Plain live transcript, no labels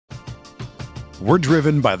We're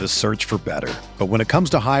driven by the search for better. But when it comes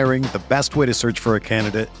to hiring, the best way to search for a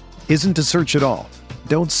candidate isn't to search at all.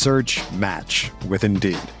 Don't search, match with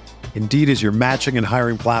Indeed. Indeed is your matching and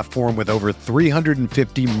hiring platform with over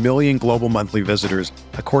 350 million global monthly visitors,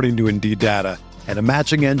 according to Indeed data, and a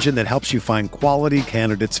matching engine that helps you find quality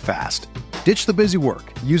candidates fast. Ditch the busy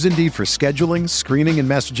work. Use Indeed for scheduling, screening, and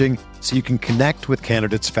messaging so you can connect with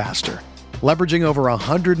candidates faster. Leveraging over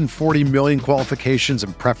 140 million qualifications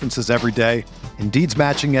and preferences every day, Indeed's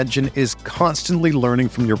matching engine is constantly learning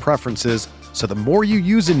from your preferences, so the more you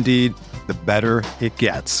use Indeed, the better it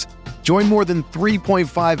gets. Join more than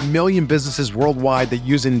 3.5 million businesses worldwide that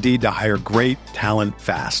use Indeed to hire great talent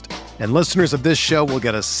fast. And listeners of this show will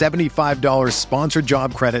get a $75 sponsored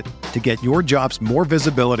job credit to get your jobs more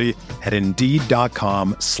visibility at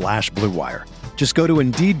Indeed.com/Blue Wire. Just go to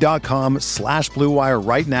Indeed.com/Blue Wire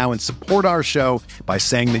right now and support our show by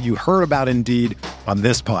saying that you heard about Indeed on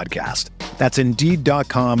this podcast. That's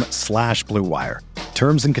Indeed.com/Blue Wire.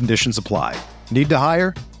 Terms and conditions apply. Need to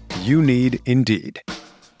hire? You need Indeed.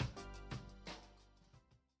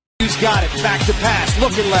 He's got it. Back to pass.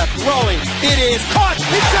 Looking left. Throwing. It is caught.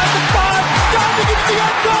 Inside the 5. Diving into the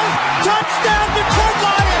end zone. Touchdown, Detroit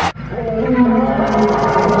Lions.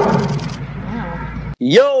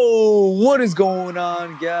 Yo, what is going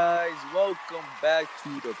on, guys? Welcome back to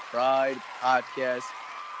the Pride Podcast.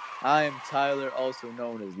 I am Tyler, also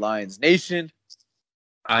known as Lions Nation.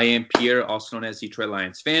 I am Pierre, also known as Detroit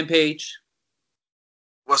Lions Fan Page.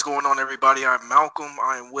 What's going on, everybody? I'm Malcolm.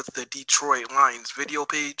 I am with the Detroit Lions video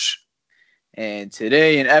page. And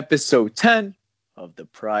today in episode 10 of the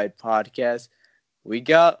Pride Podcast, we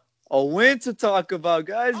got a win to talk about,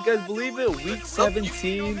 guys. You guys believe it? Week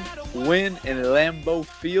 17 win in Lambeau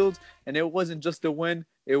Field. And it wasn't just a win,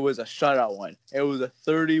 it was a shutout win. It was a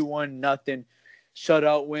 31-0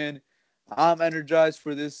 shutout win. I'm energized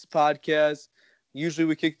for this podcast. Usually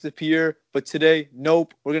we kick to Pierre, but today,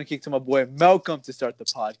 nope. We're going to kick to my boy Malcolm to start the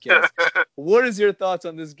podcast. What is your thoughts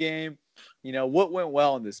on this game? You know, what went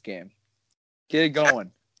well in this game? Get it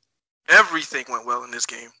going. Everything went well in this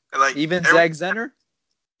game. Even Zach Zenner?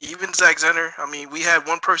 Even Zach Zenner. I mean, we had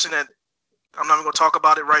one person that I'm not even going to talk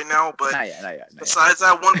about it right now, but not yet. Besides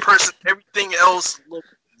that one person, everything else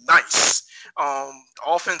looked nice.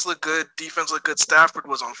 Offense looked good. Defense looked good. Stafford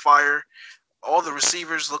was on fire. All the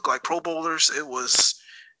receivers looked like Pro Bowlers. It was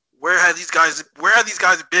where have these guys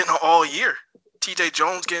been all year? TJ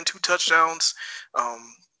Jones getting 2 touchdowns.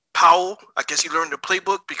 Powell, I guess he learned the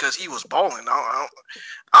playbook because he was balling. I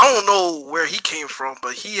don't know where he came from,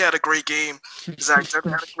 but he had a great game. Zach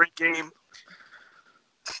Zenner had a great game.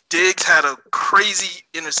 Diggs had a crazy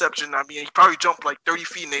interception. I mean, he probably jumped like 30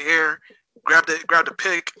 feet in the air, grabbed a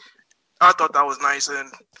pick. I thought that was nice,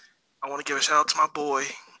 and I want to give a shout out to my boy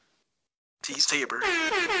Teez Tabor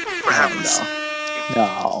for having this.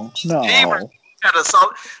 No. Tabor had a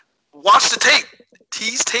solid. Watch the tape.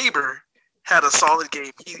 Teez Tabor had a solid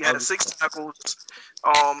game. He had 6 tackles.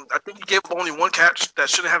 I think he gave up only 1 catch. That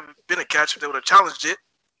shouldn't have been a catch if they would have challenged it.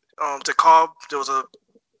 To Cobb, there was a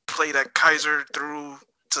play that Kaiser threw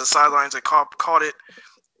to the sidelines and Cobb caught it.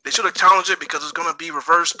 They should have challenged it because it was going to be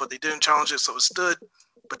reversed, but they didn't challenge it, so it stood.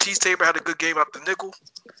 But Teez Tabor had a good game out the nickel.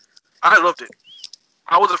 I loved it.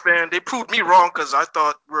 I was a fan. They proved me wrong because I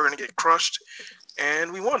thought we were going to get crushed,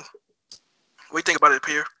 and we won. What do you think about it,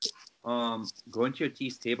 Pierre? Going to your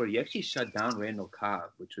Teez Tabor, you actually shut down Randall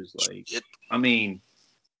Cobb, which was like, I mean,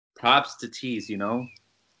 props to Teez, you know?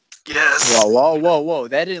 Yes. Whoa.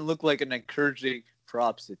 That didn't look like an encouraging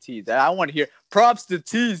props to Teez. I want to hear props to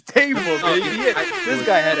Teez Tabor, baby. This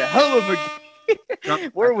guy had a hell of a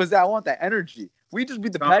game. Where was that? I want that energy. We just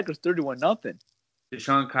beat the Packers 31-0.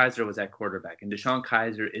 DeShone Kizer was at quarterback, and DeShone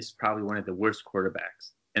Kizer is probably one of the worst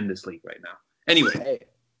quarterbacks in this league right now. Anyway. Hey,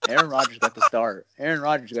 Aaron Rodgers got the start.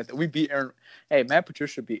 We beat Aaron. Hey, Matt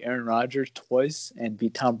Patricia beat Aaron Rodgers twice and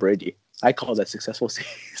beat Tom Brady. I call that successful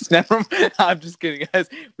season. I'm just kidding, guys.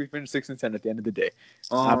 We finished 6-10 at the end of the day.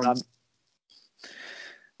 One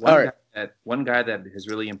guy that has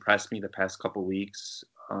really impressed me the past couple weeks,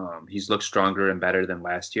 he's looked stronger and better than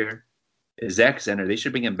last year, is Zach Zenner. They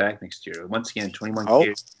should bring him back next year. Once again, 21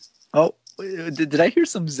 years. Did I hear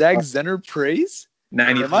some Zach Zenner praise?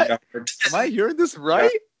 90 Am I hearing this right?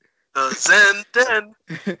 The Zen Den.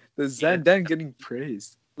 The Zen Den getting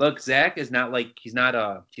praised. Look, Zach is not like he's not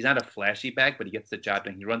a flashy back, but he gets the job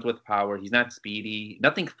done. He runs with power. He's not speedy.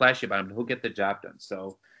 Nothing flashy about him. He'll get the job done.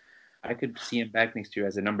 So I could see him back next year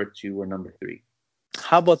as a number 2 or number 3.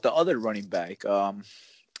 How about the other running back? Theo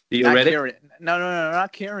Riddick? No,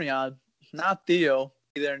 not Carrion. Not Theo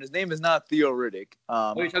either, and his name is not Theo Riddick.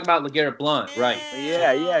 You're talking about LeGarrette Blount, right?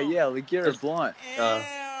 Yeah, LeGarrette Blount.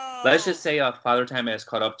 Let's just say Father Time has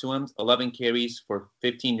caught up to him. 11 carries for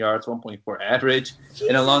 15 yards, 1.4 average,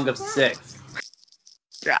 and a long of 6.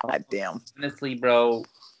 God damn. Honestly, bro,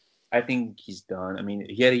 I think he's done. I mean,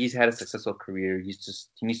 he's had a successful career. He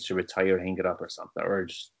needs to retire, hang it up or something, or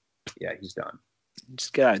just he's done.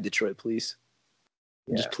 Just get out of Detroit, please.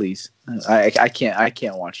 Yeah. Just please. I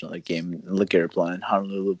can't watch another game and look at her playing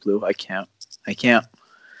Honolulu Blue. I can't.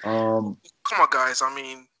 Come on, guys. I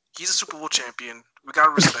mean, he's a Super Bowl champion. We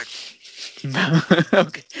gotta respect him.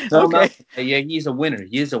 Okay. Yeah, he's a winner.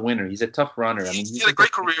 He is a winner. He's a tough runner. I mean, He had a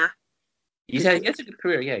great career. He has a good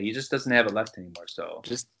career. Yeah, he just doesn't have it left anymore. So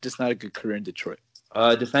Just not a good career in Detroit.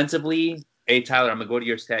 Defensively, hey Tyler, I'm gonna go to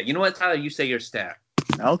your stat. You know what, Tyler? You say your stat.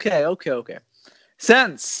 Okay.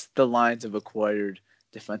 Since the Lions have acquired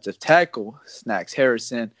defensive tackle Snacks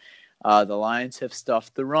Harrison, the Lions have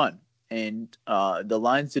stuffed the run. And the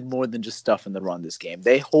Lions did more than just stuff in the run this game.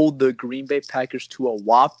 They hold the Green Bay Packers to a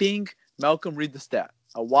whopping, Malcolm, read the stat,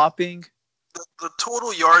 a whopping. The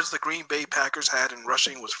total yards the Green Bay Packers had in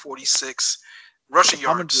rushing was 46 rushing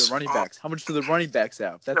yards. How much do the running backs? How much do the running backs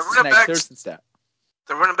have? That's the running Snacks backs- Harrison stat.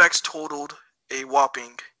 The running backs totaled a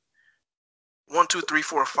whopping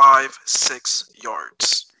 6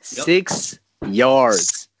 yards. Yep. 6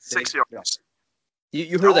 yards. 6 yards.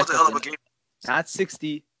 You heard that? was a hell of a Clifton. game. Not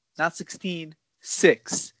 60, not 16,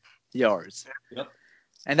 6 yards. Yep.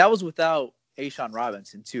 And that was without Ashawn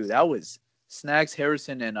Robinson, too. That was Snacks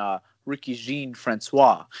Harrison and Ricky Jean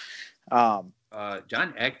Francois. John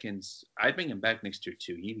Atkins, I'd bring him back next year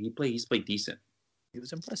too. He's played decent. He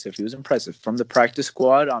was impressive from the practice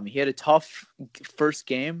squad. He had a tough first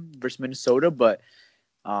game versus Minnesota, but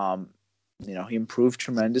he improved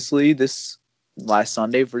tremendously this last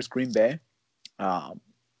Sunday versus Green Bay. John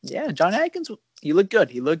Atkins, he looked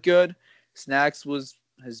good. Snacks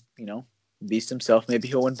has beast himself. Maybe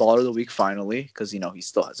he'll win Baller of the Week finally because he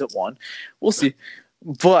still hasn't won. We'll see.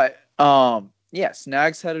 But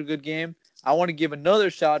Snacks had a good game. I want to give another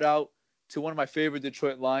shout out to one of my favorite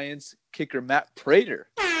Detroit Lions kicker, Matt Prater.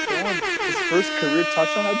 Throwing his first career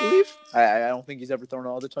touchdown, I believe. I don't think he's ever thrown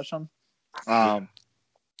another touchdown.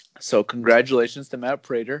 So congratulations to Matt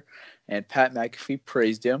Prater, and Pat McAfee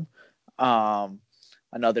praised him.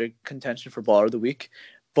 Another contention for Baller of the Week.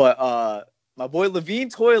 But my boy Levine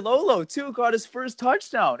Toilolo, too, got his first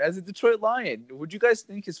touchdown as a Detroit Lion. Would you guys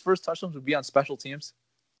think his first touchdowns would be on special teams?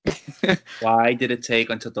 Why did it take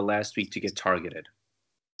until the last week to get targeted?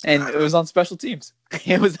 And it was on special teams.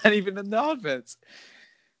 It was not even in the offense.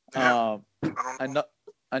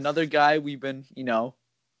 Another guy we've been,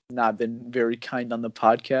 not been very kind on the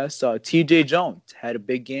podcast. T.J. Jones had a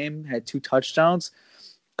big game, had 2 touchdowns.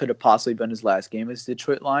 Could have possibly been his last game as a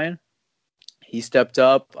Detroit Lion. He stepped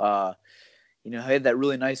up. Had that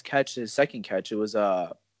really nice catch, his second catch. It was,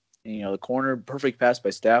 the corner, perfect pass by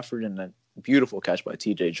Stafford, and a beautiful catch by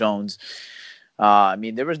T.J. Jones.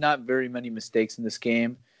 There was not very many mistakes in this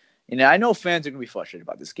game. And I know fans are going to be frustrated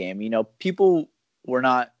about this game. People were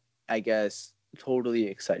not, I guess, totally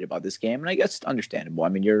excited about this game. And I guess it's understandable.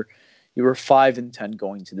 You were 5-10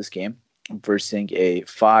 going to this game versus a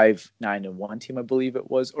 5-9-1 team, I believe it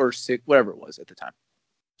was, or 6, whatever it was at the time.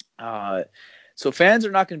 So fans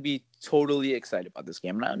are not going to be totally excited about this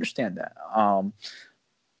game. And I understand that. I'm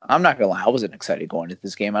not going to lie. I wasn't excited going into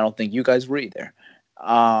this game. I don't think you guys were either.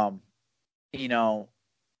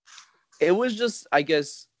 It was just, I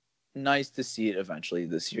guess, nice to see it eventually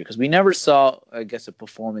this year because we never saw, I guess, a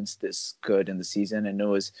performance this good in the season. And it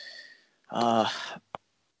was,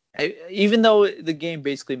 even though the game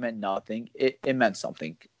basically meant nothing, it meant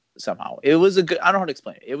something somehow. It was I don't know how to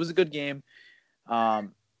explain it. It was a good game.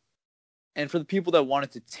 And for the people that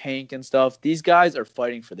wanted to tank and stuff, these guys are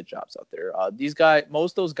fighting for the jobs out there.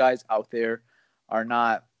 Most of those guys out there are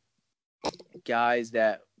not guys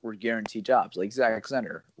that were guaranteed jobs. Like Zach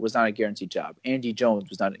Zenner was not a guaranteed job. Andy Jones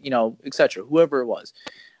was not, etc. Whoever it was.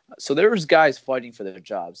 So there was guys fighting for their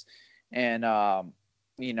jobs. And,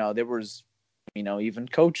 there was, even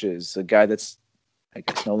coaches, a guy that's, I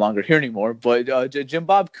guess, no longer here anymore, but Jim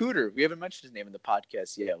Bob Cooter. We haven't mentioned his name in the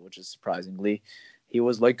podcast yet, which is surprisingly. He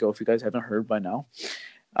was let go, if you guys haven't heard by now.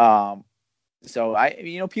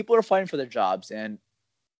 People are fighting for their jobs. And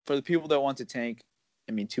for the people that want to tank,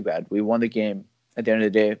 too bad. We won the game. At the end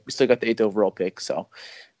of the day, we still got the 8th overall pick. So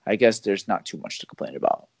I guess there's not too much to complain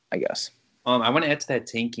about, I guess. I want to add to that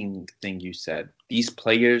tanking thing you said. These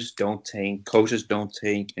players don't tank, coaches don't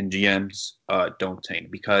tank, and GMs don't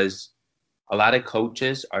tank because a lot of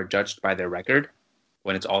coaches are judged by their record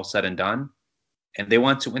when it's all said and done. And they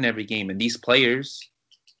want to win every game. And these players,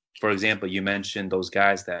 for example, you mentioned those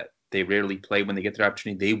guys that they rarely play when they get their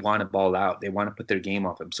opportunity. They want to ball out. They want to put their game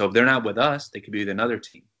off them. So if they're not with us, they could be with another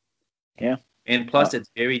team. Yeah. And plus, it's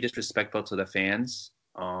very disrespectful to the fans.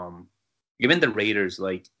 Even the Raiders,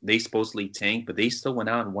 like, they supposedly tanked, but they still went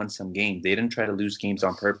out and won some games. They didn't try to lose games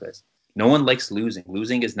on purpose. No one likes losing.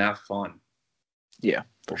 Losing is not fun. Yeah,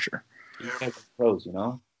 for sure. These guys are pros, you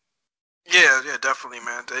know? Yeah, definitely,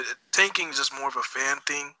 man. Tanking is just more of a fan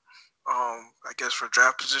thing. I guess for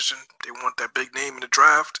draft position, they want that big name in the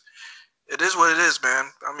draft. It is what it is, man.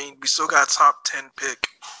 I mean, we still got top 10 pick.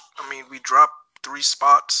 I mean, we dropped 3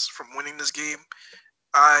 spots from winning this game.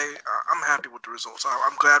 I'm happy with the results.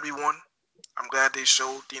 I'm glad we won. I'm glad they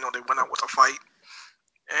showed, they went out with a fight.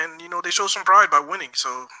 And, they showed some pride by winning.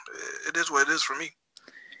 So it is what it is for me.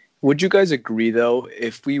 Would you guys agree, though,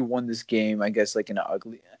 if we won this game, I guess, like in an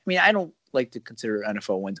ugly... I mean, I don't like to consider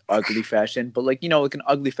NFL wins ugly fashion, but, like an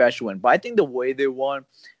ugly fashion win. But I think the way they won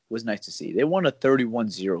was nice to see. They won a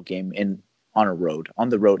 31-0 game on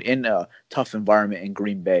the road, in a tough environment in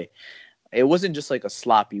Green Bay. It wasn't just like a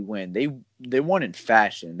sloppy win. They won in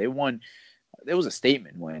fashion. They won... It was a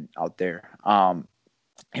statement win out there.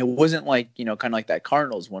 It wasn't like, kind of like that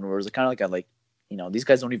Cardinals one where it was kind of like these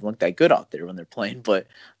guys don't even look that good out there when they're playing. But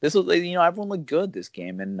this was, everyone looked good this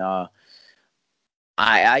game. And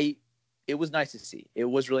it was nice to see. It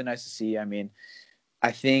was really nice to see. I mean,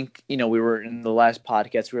 I think, we were in the last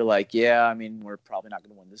podcast, we were like, yeah, I mean, we're probably not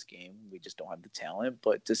going to win this game. We just don't have the talent.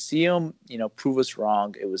 But to see them, prove us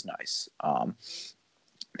wrong, it was nice.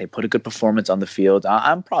 They put a good performance on the field.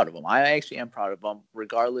 I'm proud of them. I actually am proud of them,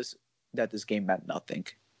 regardless that this game meant nothing.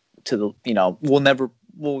 We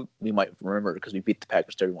might remember because we beat the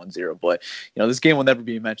Packers 31-0, but this game will never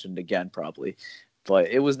be mentioned again, probably. But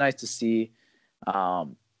it was nice to see.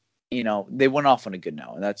 They went off on a good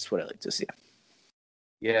note, and that's what I like to see.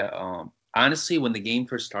 Yeah. Honestly, when the game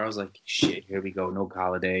first started, I was like, "Shit, here we go. No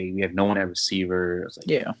Golladay. We have no one at receiver." I was like,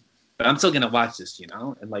 "Yeah." But I'm still gonna watch this,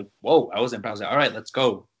 and like, whoa, I was impressed. Like, all right, let's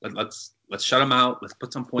go. Let's shut them out. Let's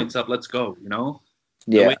put some points up. Let's go. Yeah.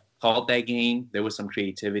 The way they called that game, there was some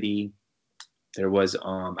creativity. There was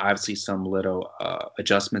obviously some little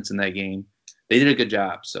adjustments in that game. They did a good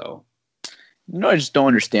job. So, I just don't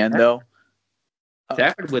understand though.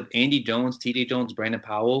 Stafford with Andy Jones, T.J. Jones, Brandon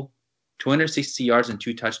Powell, 260 yards and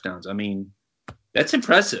 2 touchdowns. I mean, that's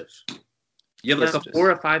impressive. You have like a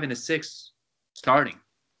 4, a 5, and a 6 starting.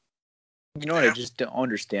 You know what I just don't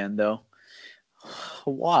understand, though?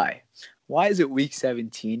 Why? Why is it week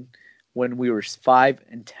 17 when we were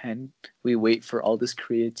 5-10, we wait for all this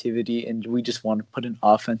creativity and we just want to put an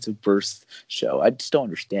offensive burst show? I just don't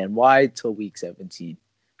understand. Why till week 17?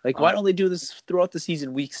 Like, why don't they do this throughout the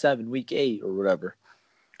season, week 7, week 8, or whatever?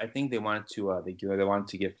 I think they wanted to they wanted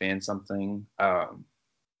to give fans something.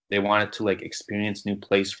 They wanted to experience new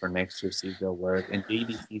plays for next year, see if they'll work. And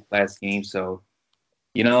JDC's last game, so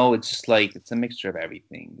it's just it's a mixture of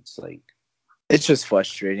everything. It's just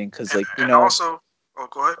frustrating because also,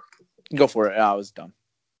 go ahead. Go for it. I was done.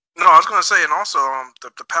 No, I was gonna say, and also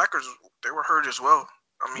the Packers, they were hurt as well.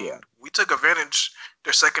 I mean, we took advantage.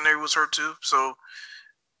 Their secondary was hurt too, so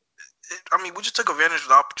we just took advantage of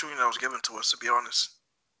the opportunity that was given to us. To be honest.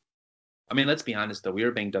 I mean, let's be honest though. We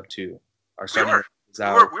were banged up too. Our starting was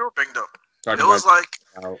out. We were banged up. It was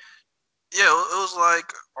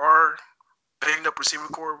like our banged up receiver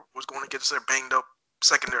core was going against their banged up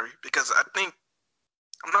secondary because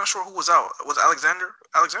I'm not sure who was out. Was Alexander?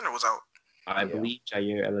 Alexander was out. I believe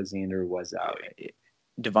Jair Alexander was out.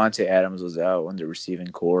 Devontae Adams was out on the receiving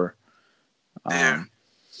core.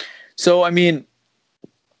 So,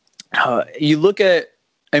 you look at,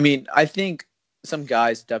 I think some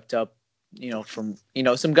guys stepped up,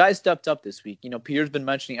 some guys stepped up this week. Peter's been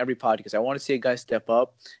mentioning every podcast. I want to see a guy step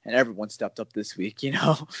up, and everyone stepped up this week, The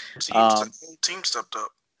whole team stepped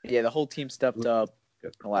up. Yeah, the whole team stepped up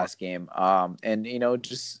in the last game. And,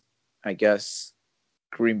 just, I guess,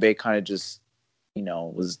 Green Bay kind of just,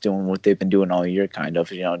 was doing what they've been doing all year, kind of,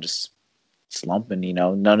 just slumping,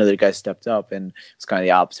 none of the guys stepped up. And it's kind of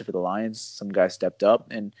the opposite for the Lions. Some guys stepped up,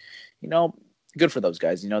 and, good for those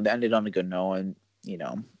guys. They ended on a good note, and,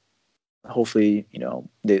 hopefully,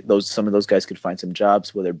 some of those guys could find some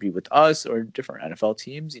jobs, whether it be with us or different NFL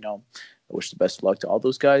teams. I wish the best of luck to all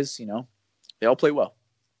those guys. They all play well.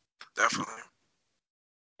 Definitely.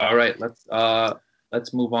 All right,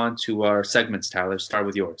 let's move on to our segments, Tyler. Start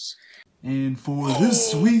with yours. And for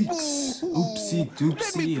this week's Oopsie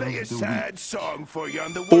Doopsie of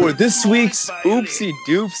the Week. For this week's Oopsie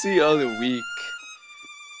Doopsie of the Week.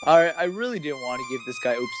 All right, I really didn't want to give this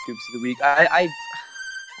guy Oopsie Doopsie of the Week.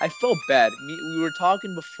 I felt bad. We were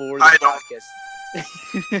talking before the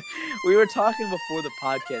podcast. We were talking before the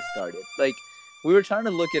podcast started. We were trying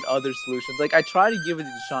to look at other solutions. I tried to give it to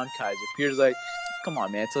Deshaun Kaiser. Peter's like, come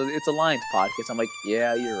on, man. It's a Lions podcast. I'm like,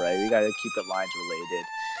 yeah, you're right. We got to keep it Lions related.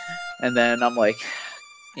 And then I'm like,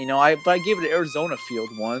 I gave it to Arizona Field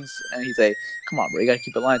once. And he's like, come on, bro. You got to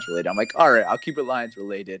keep it Lions related. I'm like, all right, I'll keep it Lions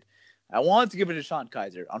related. I wanted to give it to Deshaun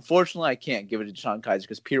Kaiser. Unfortunately, I can't give it to Deshaun Kaiser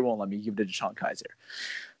because Peter won't let me give it to Deshaun Kaiser.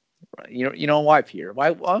 You know why, Peter?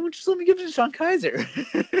 Why don't you just let me give it to Deshaun Kaiser?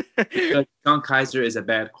 Deshaun Kaiser is a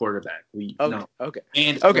bad quarterback.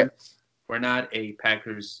 Okay. We're not a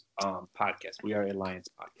Packers podcast. We are a Lions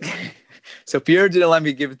podcast. So Pierre didn't let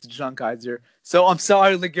me give it to Deshaun Kaiser. So I'm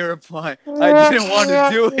sorry, LeGarrette Blount. I didn't want to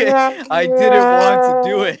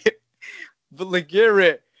do it. But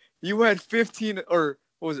LeGarrette, you had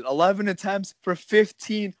 11 attempts for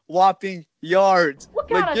 15 whopping yards.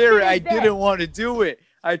 LeGarrette, I didn't want to do it.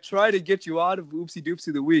 I tried to get you out of Oopsie Doopsie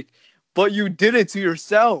of the Week, but you did it to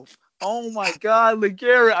yourself. Oh my God,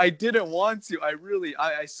 LeGarrette, I didn't want to.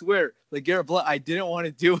 I swear, LeGarrette Blount, I didn't want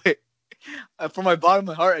to do it. From my bottom of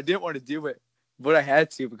my heart, I didn't want to do it, but I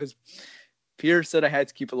had to because Pierre said I had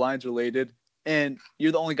to keep it Lions related, and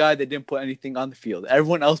you're the only guy that didn't put anything on the field.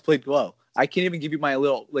 Everyone else played well. I can't even give you my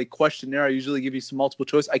little questionnaire. I usually give you some multiple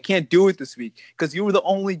choice. I can't do it this week because you were the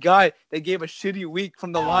only guy that gave a shitty week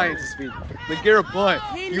from the Lions this week. LeGarrette Blount,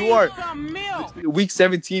 you are week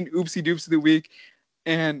 17 Oopsie Doops of the week,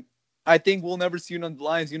 and I think we'll never see you in the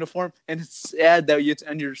Lions uniform. And it's sad that you have to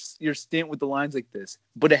end your stint with the Lions like this,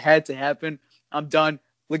 but it had to happen. I'm done.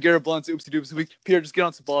 LeGarrette Blount's Oopsie Doops of the week. Pierre, just get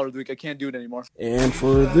on to Baller of the Week. I can't do it anymore. And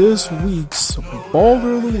for this week's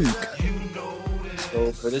Baller of the Week.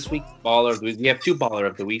 So for this week's Baller of the Week, we have two Baller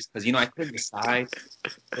of the Weeks because, I couldn't decide.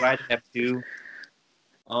 So I have two.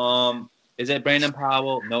 Is it Brandon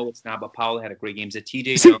Powell? No, it's not, but Powell had a great game. Is it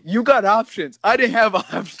TJ Jones? You got options. I didn't have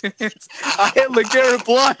options. I had LeGarrette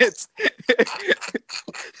Blount.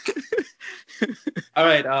 All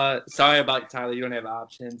right. Sorry about Tyler. You don't have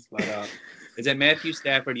options. But is it Matthew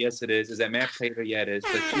Stafford? Yes, it is. Is that Matt Prater? Yeah, it is.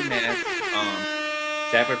 But two Matt.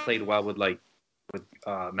 Stafford played well with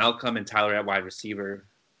Malcolm and Tyler at wide receiver,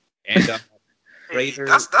 and Prater.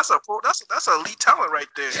 That's elite talent right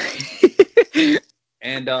there.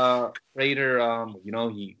 And Prater,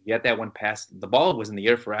 he had that one pass. The ball was in the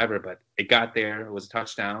air forever, but it got there. It was a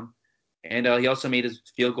touchdown, and he also made his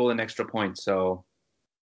field goal and extra point. So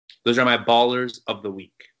those are my Ballers of the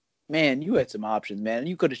Week. Man, you had some options, man.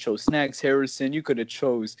 You could have chose Snacks Harrison. You could have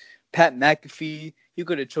chose Pat McAfee. You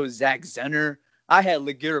could have chose Zach Zenner. I had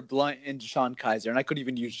LeGarrette Blount and Deshaun Kaiser, and I couldn't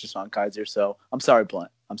even use Deshaun Kaiser. So I'm sorry, Blount.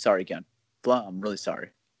 I'm sorry again. Blount, I'm really sorry.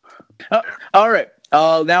 All right.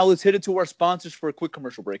 Now let's hit it to our sponsors for a quick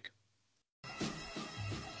commercial break.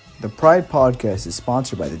 The Pride Podcast is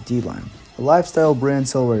sponsored by the D-Line, a lifestyle brand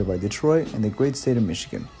celebrated by Detroit and the great state of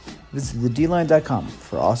Michigan. Visit thedline.com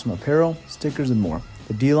for awesome apparel, stickers, and more.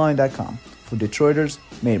 Thedline.com for Detroiters,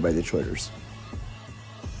 made by Detroiters.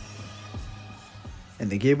 And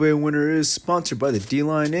the giveaway winner is sponsored by the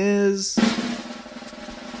D-Line is...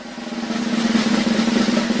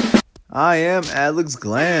 I am Alex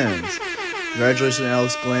Glanz. Congratulations,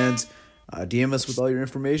 Alex Glanz. DM us with all your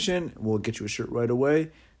information. We'll get you a shirt right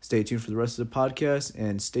away. Stay tuned for the rest of the podcast,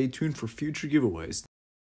 and stay tuned for future giveaways.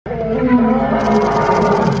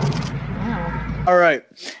 All right.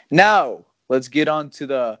 Now, let's get on to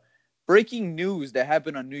the breaking news that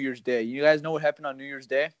happened on New Year's Day. You guys know what happened on New Year's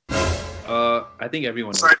Day? I think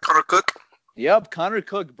everyone knows. Sorry, Connor Cook. Yep, Connor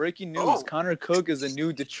Cook. Breaking news. Oh. Connor Cook is a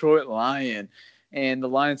new Detroit Lion. And the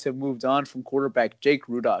Lions have moved on from quarterback Jake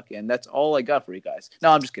Rudock. And that's all I got for you guys.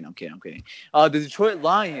 No, I'm just kidding. I'm kidding. The Detroit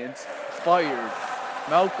Lions fired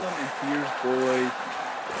Malcolm and Pierre's boy,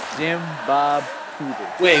 Jim Bob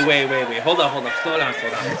Cooter. Wait. Hold on. Slow down.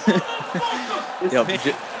 This Yo, man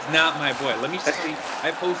is not my boy. Let me just say,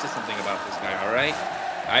 I posted something about this guy, all right?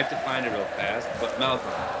 I have to find it real fast. But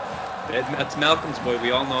Malcolm. That's Malcolm's boy.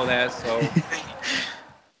 We all know that, so.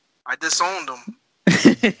 I disowned him.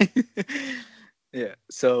 Yeah,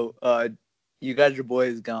 so you guys, your boy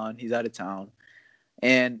is gone. He's out of town.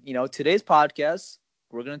 And, today's podcast,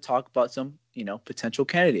 we're going to talk about some, potential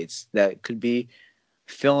candidates that could be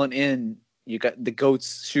filling in. You got the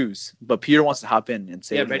GOAT's shoes. But Peter wants to hop in and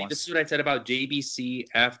say, yeah, ready. This is what I said about JBC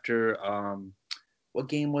after, what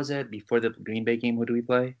game was it? Before the Green Bay game, who do we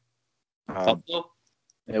play? Buffalo?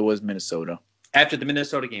 It was Minnesota. After the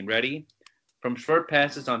Minnesota game, ready? From short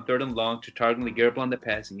passes on 3rd and long to targeting LeGarrette Blount in the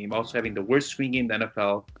passing game, also having the worst screen game in the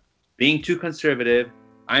NFL, being too conservative.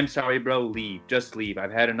 I'm sorry, bro. Leave. Just leave.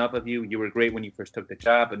 I've had enough of you. You were great when you first took the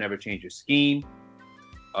job, but never changed your scheme.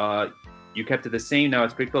 You kept it the same. Now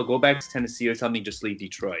it's pretty cool. Go back to Tennessee or something. Just leave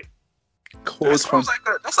Detroit. That sounds like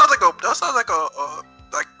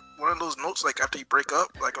one of those notes like after you break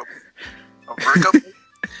up, like a breakup.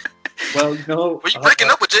 Well, Were you breaking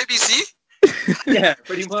up with JBC? Yeah,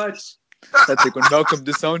 pretty much. That's like when Malcolm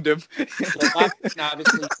disowned him. So Bob Quinn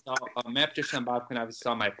obviously saw Matt Patricia and Bob Quinn obviously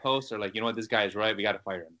saw my post. They're like, you know what, this guy is right. We got to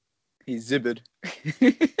fire him. He's zibbed.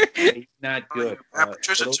 He's not good. Matt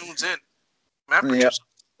Patricia tunes in. Matt Patricia,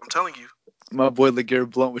 I'm telling you. My boy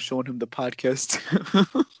LeGarrette Blunt was showing him the podcast.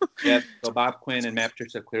 Yeah, so Bob Quinn and Matt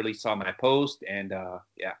Patricia clearly saw my post, and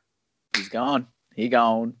yeah. He's gone. He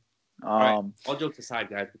gone. All right, all jokes aside,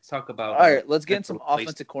 guys, let's talk about. All right, let's get into some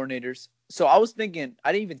offensive coordinators. So I was thinking,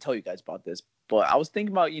 I didn't even tell you guys about this, but I was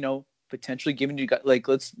thinking about, potentially giving you guys, like,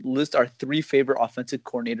 let's list our 3 favorite offensive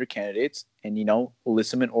coordinator candidates and,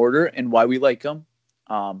 list them in order and why we like them.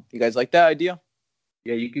 You guys like that idea?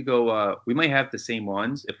 Yeah, you could go. We might have the same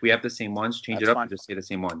ones. If we have the same ones, change it up and just say the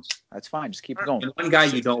same ones. That's fine. Just keep it going. And one guy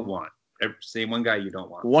you don't want. Say one guy you don't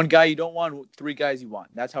want. One guy you don't want, 3 guys you want.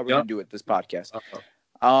 That's how we're going to do it, this podcast.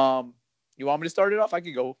 You want me to start it off? I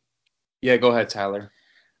could go. Yeah, go ahead, Tyler.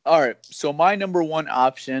 All right. So my number 1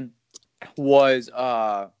 option was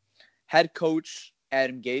head coach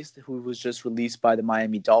Adam Gase, who was just released by the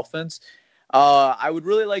Miami Dolphins. I would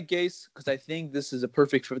really like Gase because I think this is a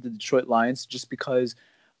perfect fit for the Detroit Lions just because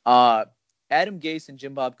Adam Gase and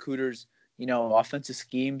Jim Bob Cooter's, offensive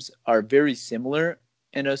schemes are very similar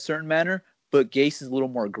in a certain manner, but Gase is a little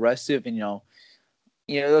more aggressive and,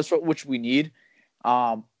 that's which we need.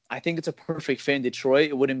 I think it's a perfect fit in Detroit.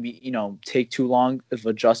 It wouldn't be, take too long of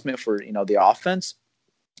adjustment for, the offense.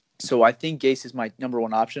 So I think Gase is my number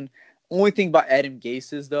 1 option. Only thing about Adam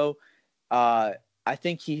Gase is, though, I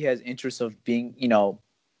think he has interest of being,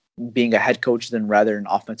 being a head coach than rather an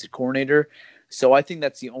offensive coordinator. So I think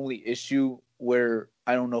that's the only issue where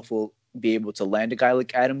I don't know if we'll be able to land a guy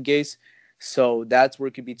like Adam Gase. So that's where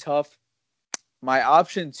it could be tough. My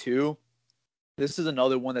option 2, this is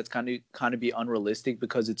another one that's kind of be unrealistic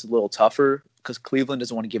because it's a little tougher because Cleveland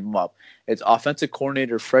doesn't want to give him up. It's offensive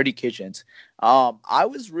coordinator Freddie Kitchens. I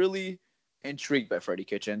was really intrigued by Freddie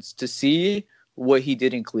Kitchens to see what he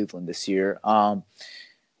did in Cleveland this year.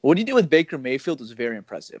 What he did with Baker Mayfield was very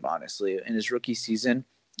impressive, honestly, in his rookie season.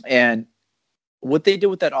 And what they did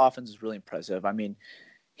with that offense is really impressive. I mean,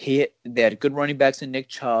 they had good running backs in Nick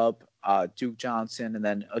Chubb, Duke Johnson, and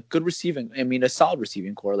then a solid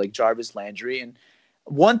receiving core like Jarvis Landry. And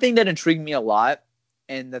one thing that intrigued me a lot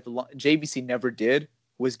and that the JBC never did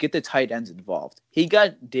was get the tight ends involved. He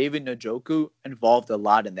got David Njoku involved a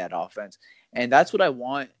lot in that offense. And that's what I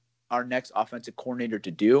want our next offensive coordinator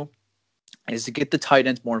to do is to get the tight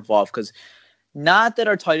ends more involved. Because not that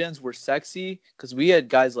our tight ends were sexy, because we had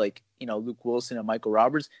guys like, Luke Wilson and Michael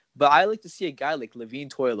Roberts, but I like to see a guy like Levine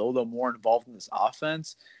Toilolo more involved in this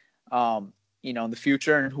offense, in the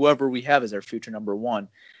future, and whoever we have as our future number 1.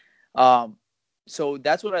 So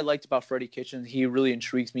that's what I liked about Freddie Kitchens. He really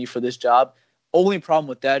intrigues me for this job. Only problem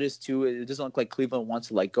with that is, too, it doesn't look like Cleveland wants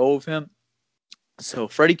to let go of him. So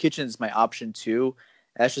Freddie Kitchens is my option 2.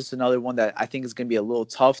 That's just another one that I think is going to be a little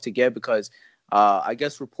tough to get because I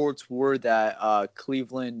guess reports were that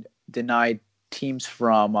Cleveland denied teams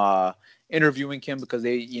from interviewing him because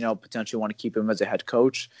they, potentially want to keep him as a head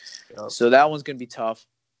coach. Yep. So that one's going to be tough.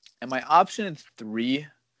 And my option 3,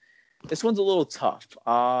 this one's a little tough.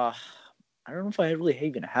 I don't know if I really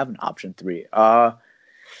even have an option 3.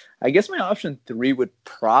 I guess my option 3 would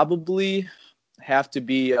probably have to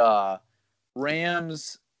be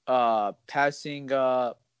Rams passing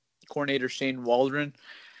coordinator Shane Waldron.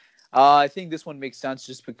 I think this one makes sense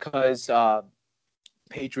just because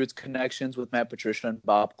Patriots connections with Matt Patricia and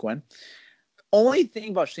Bob Quinn. Only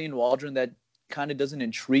thing about Shane Waldron that kind of doesn't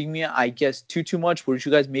intrigue me, I guess, too much, where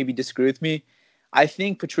you guys maybe disagree with me. I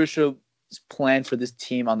think Patricia's plan for this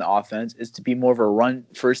team on the offense is to be more of a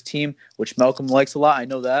run-first team, which Malcolm likes a lot. I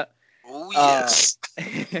know that. Oh, yes.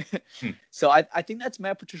 So I think that's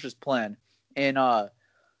Matt Patricia's plan. And I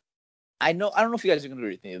don't know if you guys are going to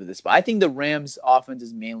agree with me with this, but I think the Rams' offense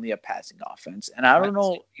is mainly a passing offense. And I don't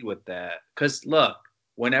know with that. Because, look,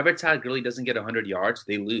 whenever Todd Gurley doesn't get 100 yards,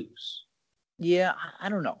 they lose. Yeah, I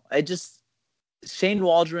don't know. Shane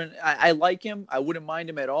Waldron, I like him. I wouldn't mind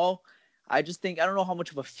him at all. I just think I don't know how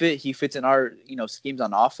much of a fit he fits in our schemes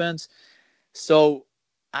on offense. So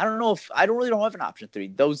I don't know if I don't have an option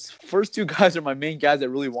 3. Those first 2 guys are my main guys that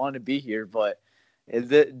really want to be here, but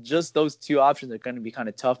just those 2 options are going to be kind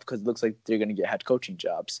of tough because it looks like they're going to get head coaching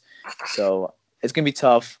jobs. So it's going to be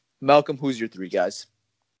tough. Malcolm, who's your 3 guys?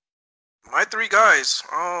 My 3 guys.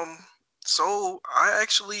 So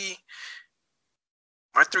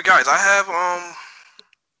my 3 guys. I have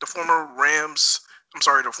the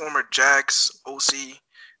former Jags OC,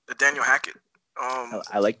 Nathaniel Hackett.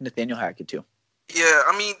 I like Nathaniel Hackett too. Yeah,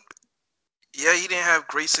 I mean, he didn't have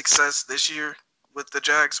great success this year, with the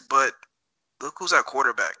Jags, but look who's at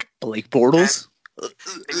quarterback. Blake Bortles.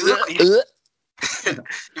 If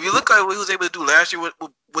you look at what he was able to do last year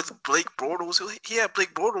with Blake Bortles, he had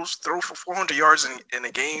Blake Bortles throw for 400 yards in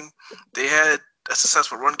a game. They had a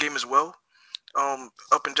successful run game as well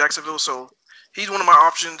up in Jacksonville. So he's one of my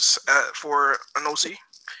options for an OC.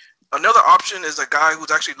 Another option is a guy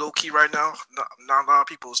who's actually low-key right now. Not a lot of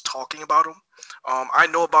people is talking about him. I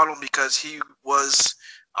know about him because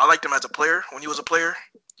I liked him as a player when he was a player.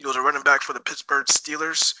 He was a running back for the Pittsburgh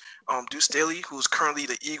Steelers. Deuce Staley, who's currently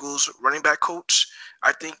the Eagles running back coach.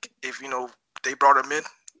 I think if, they brought him in,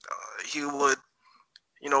 he would,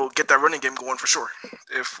 get that running game going for sure.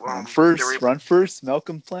 If Run first,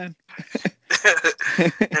 Malcolm plan.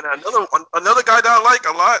 And another guy that I like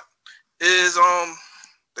a lot is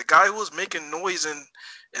the guy who was making noise in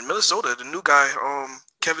Minnesota, the new guy,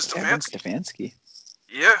 Kevin Stefanski.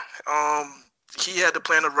 Yeah, he had the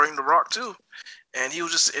plan of running the rock too, and he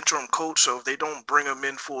was just an interim coach. So if they don't bring him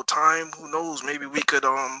in full time, who knows? Maybe we could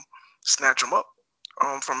snatch him up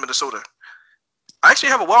from Minnesota. I actually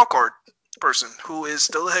have a wild card person who is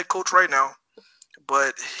still a head coach right now,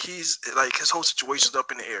 but he's like his whole situation's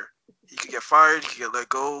up in the air. He could get fired. He could get let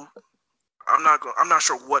go. I'm not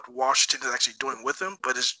sure what Washington is actually doing with him,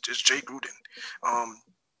 but it's Jay Gruden.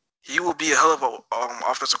 He will be a hell of a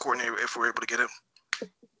offensive coordinator if we're able to get him.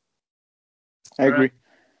 I agree.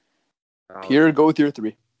 Pierre, go with your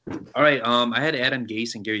 3. All right. I had Adam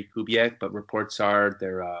Gase and Gary Kubiak, but reports are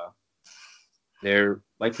they're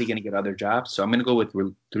likely going to get other jobs. So I'm going to go with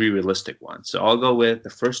 3 realistic ones. So I'll go with the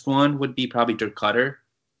first one would be probably Dirk Cutter.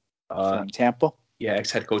 From Tampa? Yeah,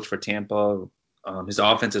 ex-head coach for Tampa. His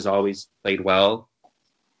offense has always played well.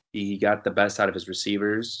 He got the best out of his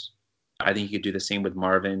receivers. I think he could do the same with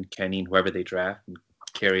Marvin, Kenny, and whoever they draft and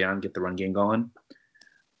carry on, get the run game going.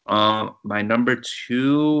 My number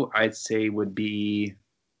 2, I'd say, would be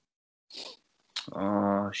hang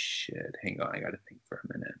on, I gotta think for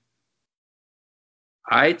a minute.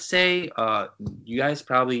 I'd say you guys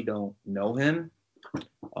probably don't know him.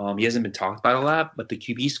 He hasn't been talked about a lot, but the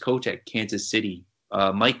QB's coach at Kansas City,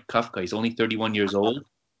 Mike Kafka, he's only 31 years old.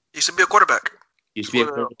 He used to be a quarterback.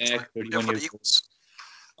 31 years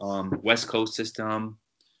old. West Coast system.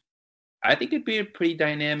 I think it'd be a pretty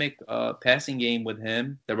dynamic passing game with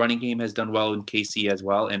him. The running game has done well in KC as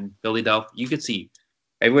well. And Philadelphia, you could see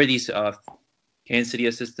everywhere these Kansas City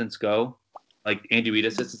assistants go, like Andy Reid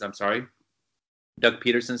assistants, Doug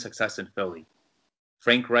Peterson, success in Philly.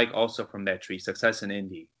 Frank Reich, also from that tree, success in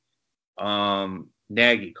Indy.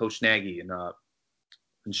 Coach Nagy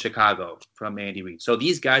in Chicago from Andy Reid. So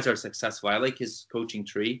these guys are successful. I like his coaching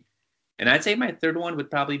tree. And I'd say my third one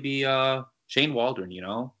would probably be Shane Waldron,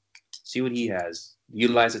 See what he has.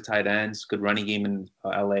 Utilize the tight ends, good running game in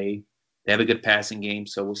LA. They have a good passing game,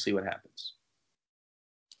 so we'll see what happens.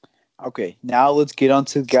 Okay, now let's get on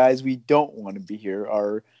to guys we don't want to be here.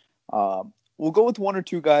 We'll go with 1 or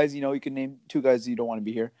 2 guys. You can name 2 guys you don't want to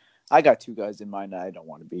be here. I got 2 guys in mind that I don't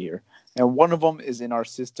want to be here. And one of them is in our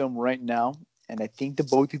system right now. And I think the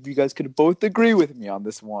both of you guys could both agree with me on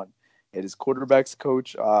this one. It is quarterbacks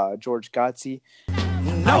coach George Godsey.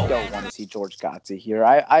 I don't want to see George Godsey here.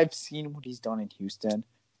 I've seen what he's done in Houston.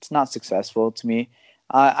 It's not successful to me.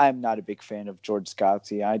 I'm not a big fan of George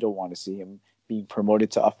Godsey. I don't want to see him being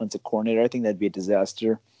promoted to offensive coordinator. I think that'd be a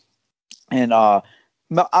disaster. And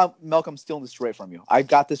Malcolm, stealing this right from you. I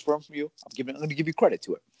got this from you. I'm going to give you credit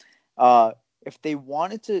to it. If they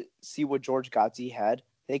wanted to see what George Godsey had,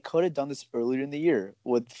 they could have done this earlier in the year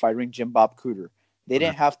with firing Jim Bob Cooter. They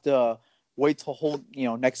didn't have to wait till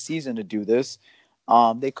next season to do this.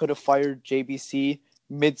 They could have fired JBC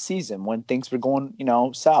mid-season when things were going,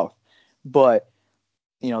 south. But,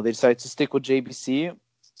 they decided to stick with JBC.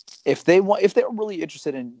 If they were really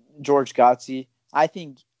interested in George Godsey, I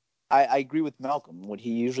think I agree with Malcolm, what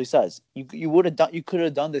he usually says. You could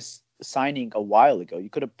have done this signing a while ago. You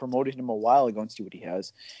could have promoted him a while ago and see what he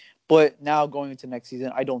has. But now going into next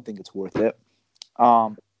season, I don't think it's worth it.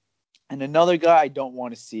 And another guy I don't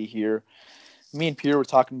want to see here, me and Peter were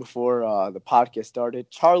talking before the podcast started,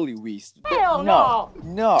 Charlie Weis. Hell no.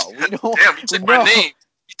 No. We don't, Damn, you took my name.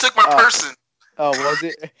 You took my person. Oh, was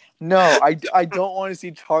it? No, I don't want to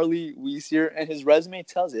see Charlie Weis here, and his resume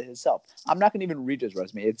tells it himself. I'm not going to even read his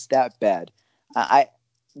resume. It's that bad.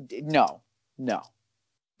 No. Yeah.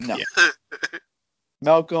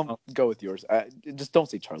 Malcolm, go with yours. Just don't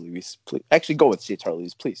say Charlie Weis, please. Actually, go with say Charlie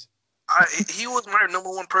Weis, please. He was my number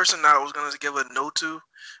 1 person that I was going to give a no to.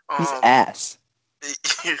 He's ass.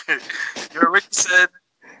 You already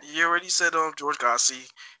said George Godsey.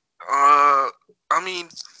 The only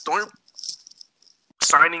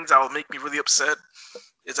signings that would make me really upset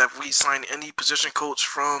is that we sign any position coach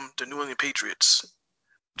from the New England Patriots.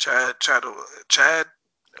 Chad,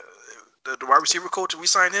 the wide receiver coach, if we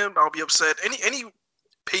sign him, I'll be upset. Any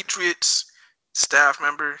Patriots staff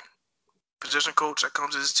member, position coach that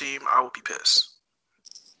comes to this team, I will be pissed.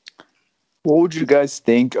 What would you guys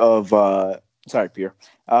think of? Sorry, Pierre.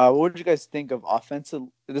 What would you guys think of offensive?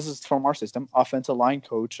 This is from our system. Offensive line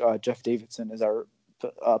coach Jeff Davidson is our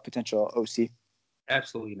potential OC.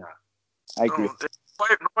 Absolutely not. I agree.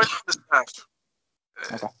 Nobody from the staff.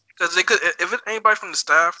 Okay. Because they could, if it's anybody from the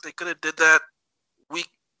staff, they could have did that week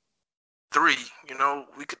 3. You know,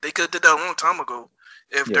 they could have did that a long time ago.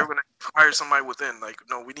 If they're gonna hire somebody within, like,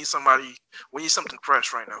 no, we need somebody. We need something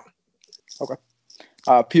fresh right now. Okay.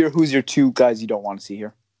 Pierre, who's your 2 guys you don't want to see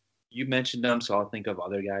here? You mentioned them, so I'll think of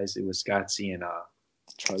other guys. It was Scottsy and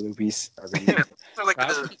Charlie Lubies. Like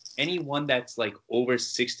anyone that's like over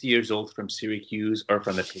 60 years old from Syracuse or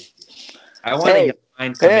from the Patriots. I want to get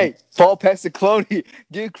mine. Hey, Paul Pasqualoni.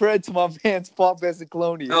 Give credit to my man, Paul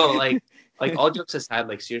Pasqualoni. No, like all jokes aside,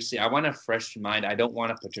 like seriously, I want a fresh mind. I don't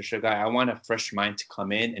want a Patricia guy. I want a fresh mind to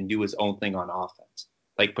come in and do his own thing on offense.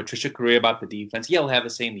 Like Patricia could worry about the defense. Yeah, he'll have a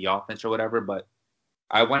say in the offense or whatever, but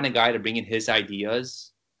I want a guy to bring in his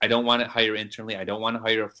ideas. I don't want to hire internally. I don't want to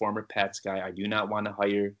hire a former Pats guy. I do not want to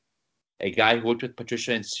hire a guy who worked with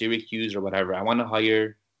Patricia in Syracuse or whatever. I want to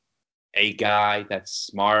hire a guy that's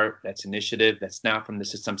smart, that's initiative, that's not from the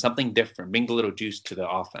system, something different. Bring a little juice to the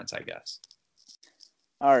offense, I guess.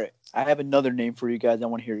 All right. I have another name for you guys. I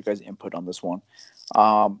want to hear you guys' input on this one.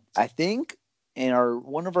 I think in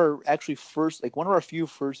one of our few first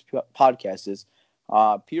podcasts is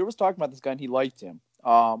Peter was talking about this guy and he liked him.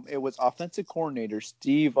 It was offensive coordinator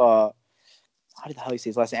Steve. How the hell do you say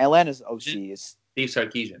his last name? Atlanta's OC is Steve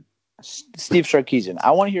Sarkisian. Steve Sarkisian.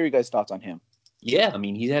 I want to hear you guys' thoughts on him. Yeah, I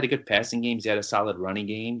mean, he's had a good passing game. He's had a solid running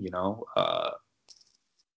game. You know,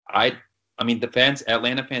 I mean,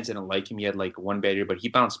 Atlanta fans didn't like him. He had like one bad year, but he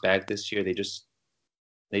bounced back this year. They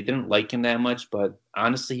didn't like him that much, but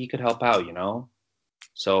honestly, he could help out. You know,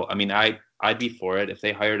 so I mean, I'd be for it if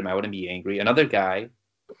they hired him. I wouldn't be angry. Another guy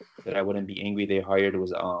that I wouldn't be angry they hired was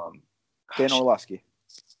Dan Orlovsky.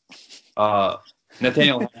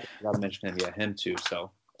 Nathaniel. I gotta mention him. Yeah, him too. So.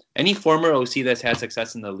 Any former OC that's had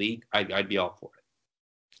success in the league, I'd be all for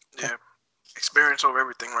it. Yeah, experience over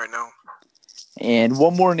everything right now. And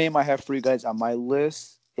one more name I have for you guys on my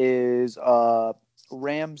list is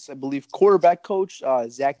Rams, I believe, quarterback coach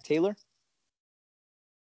Zach Taylor.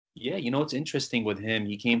 Yeah, you know what's interesting with him?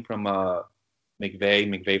 He came from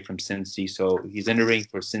McVay from Cincy, so he's entering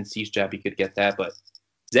for Cincy's job. He could get that, but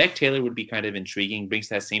Zach Taylor would be kind of intriguing. Brings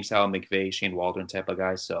that same style of McVay, Shane Waldron type of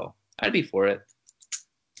guy, so I'd be for it.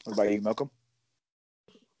 What about you, Malcolm?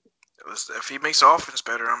 If he makes the offense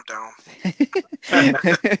better, I'm down.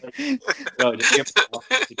 No,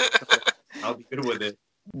 I'll be good with it.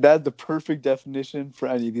 That's the perfect definition for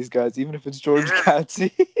any of these guys, even if it's George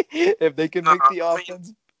Gatsby. If they can make the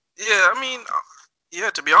offense.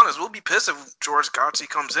 To be honest, we'll be pissed if George Gatsby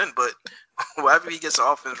comes in, but whatever he gets the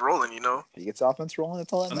offense rolling, you know. If he gets the offense rolling,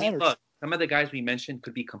 that's all that matters. Look, some of the guys we mentioned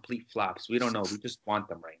could be complete flops. We don't know. We just want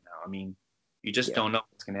them right now. I mean, you just don't know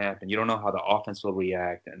what's going to happen. You don't know how the offense will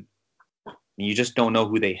react, and you just don't know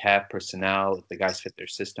who they have personnel, if the guys fit their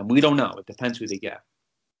system. We don't know. It depends who they get.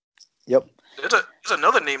 Yep. There's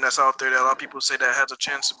another name that's out there that a lot of people say that has a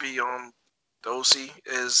chance to be the OC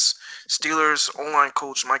is Steelers O-line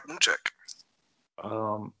coach Mike Munchak.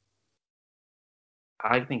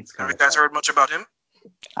 I think it's kind Have you guys heard much about him?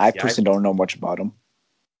 I personally don't know much about him.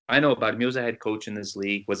 I know about him. He was a head coach in this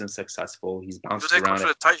league, wasn't successful. He's bounced around. For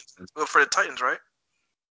the Titans, right?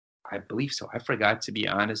 I believe so. I forgot, to be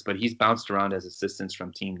honest, but he's bounced around as assistants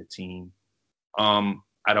from team to team. I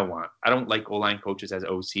don't like O-line coaches as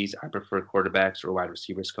OCs. I prefer quarterbacks or wide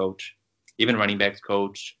receivers coach. Even running backs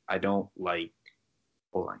coach. I don't like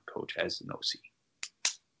O-line coach as an OC.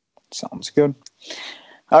 Sounds good.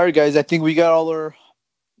 All right, guys. I think we got all our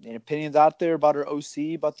opinions out there about our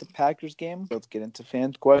OC, about the Packers game. Let's get into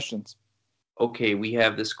fan questions. Okay, we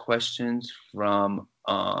have this questions from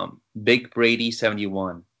Big Brady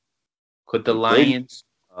 71. Could the Lions?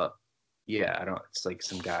 It's like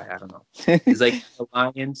some guy. I don't know. It's like the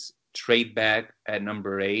Lions trade back at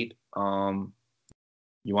number 8.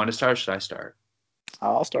 You want to start? Or should I start?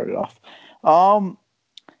 I'll start it off.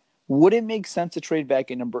 Would it make sense to trade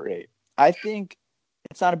back at number 8? I think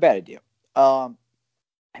it's not a bad idea. I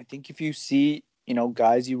think if you see,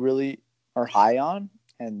 guys you really are high on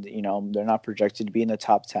and, they're not projected to be in the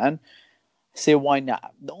top 10, say why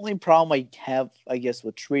not? The only problem I have, I guess,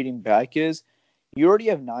 with trading back is you already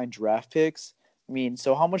have 9 draft picks. I mean,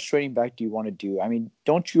 so how much trading back do you want to do? I mean,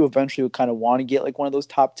 don't you eventually kind of want to get like one of those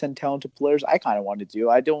top 10 talented players? I kind of want to do.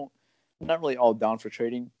 I'm not really all down for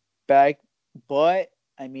trading back, but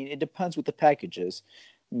I mean, it depends what the package is.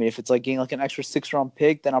 I mean, if it's like getting like an extra 6-round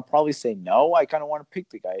pick, then I'll probably say no. I kind of want to pick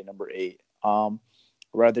the guy at number 8,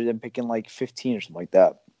 rather than picking like 15 or something like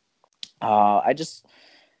that. I just,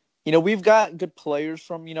 we've got good players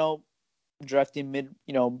from, drafting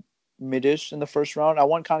mid-ish in the first round. I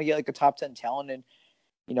want to kind of get like a top 10 talent and,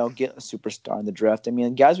 get a superstar in the draft. I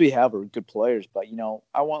mean, guys we have are good players, but,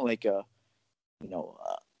 I want like an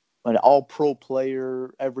all-pro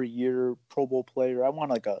player every year, Pro Bowl player. I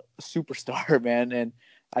want like a superstar, man. And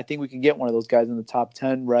I think we can get one of those guys in the top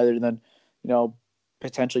 10 rather than,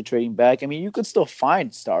 potentially trading back. I mean, you could still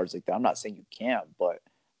find stars like that. I'm not saying you can't, but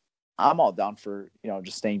I'm all down for,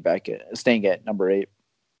 just staying at number 8.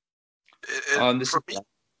 Go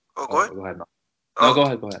ahead. Go ahead. No, go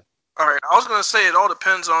ahead. All right. I was gonna say it all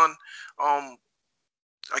depends on,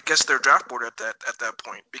 I guess their draft board at that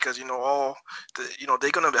point, because they're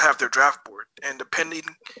gonna have their draft board, and depending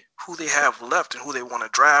who they have left and who they want to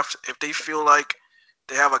draft, if they feel like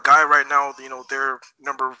they have a guy right now, their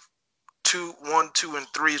number 1, 2, and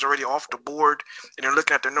 3 is already off the board, and they're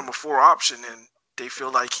looking at their number 4 option, and they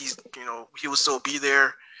feel like he will still be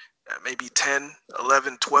there at maybe 10,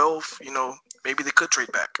 11, 12, maybe they could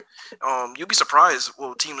trade back. You'll be surprised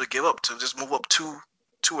what teams would give up to just move up two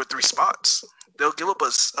or 3 spots. They'll give up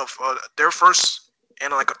their first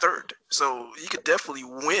and like a third. So you could definitely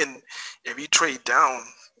win if you trade down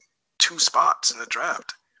 2 spots in the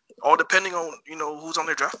draft, all depending on, who's on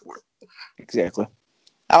their draft board. Exactly.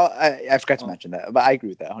 I forgot to mention that, but I agree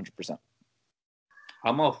with that 100%.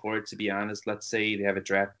 I'm all for it, to be honest. Let's say they have a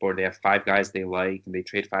draft board, they have 5 guys they like, and they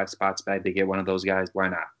trade 5 spots back, they get one of those guys, why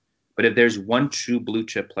not? But if there's one true blue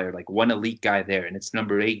chip player, like one elite guy there, and it's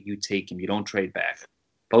number 8, you take him, you don't trade back.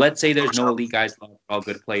 But let's say there's no elite guys, all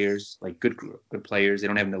good players, like good players, they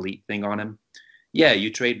don't have an elite thing on them. Yeah, you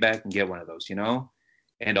trade back and get one of those,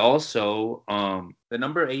 And also, the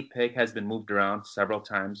number 8 pick has been moved around several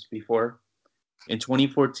times before. In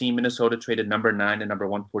 2014, Minnesota traded number 9 and number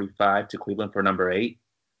 145 to Cleveland for number 8.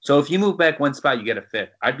 So if you move back 1 spot, you get a 5th.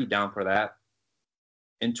 I'd be down for that.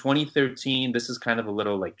 In 2013, this is kind of a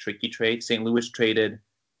little like tricky trade. St. Louis traded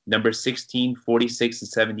number 16, 46, and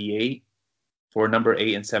 78 for number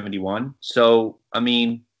 8 and 71. So, I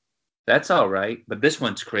mean, that's all right. But this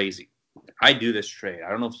one's crazy. I'd do this trade. I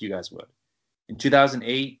don't know if you guys would. In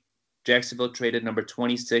 2008, Jacksonville traded number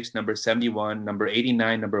 26, number 71, number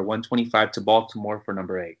 89, number 125 to Baltimore for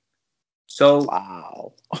number 8. So,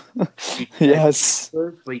 wow. Yes.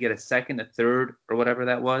 We get a second, a third, or whatever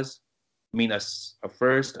that was. I mean, a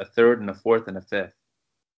first, a third, and a fourth, and a 5th.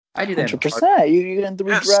 I do that. 100%. You get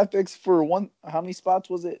 3 draft picks for one. How many spots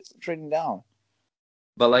was it trading down?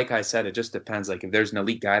 But like I said, it just depends. Like if there's an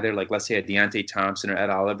elite guy there, like let's say a Deontay Thompson or Ed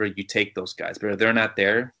Oliver, you take those guys. But if they're not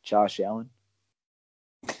there, Josh Allen.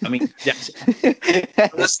 I mean,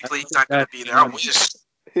 honestly, he's not going to be there. I wish.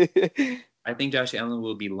 I think Josh Allen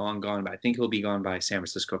will be long gone, but I think he'll be gone by San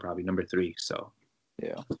Francisco, probably number 3. So,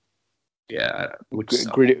 yeah.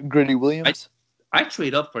 Gritty Williams. I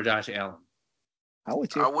trade up for Josh Allen. I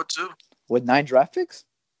would too. With 9 draft picks.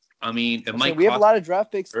 I mean, we have a lot of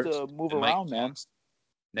draft picks to move around, man.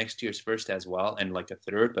 Next year's first as well, and like a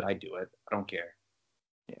third, but I do it. I don't care.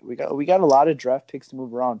 Yeah, we got a lot of draft picks to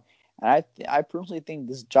move around. And I personally think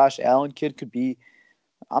this Josh Allen kid could be,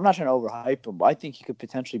 I'm not trying to overhype him, but I think he could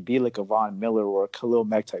potentially be like a Von Miller or a Khalil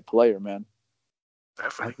Mack type player, man.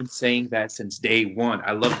 Definitely. I've been saying that since day one.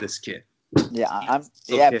 I love this kid. Yeah,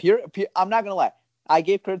 Pierre, I'm not gonna lie. I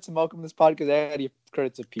gave credit to Malcolm in this podcast. I gotta give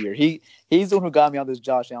credit to Pierre. He's the one who got me on this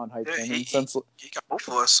Josh Allen hype thing. He got both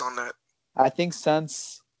of us on that. I think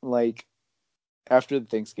since like after the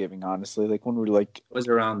Thanksgiving, honestly, like when we were like, it was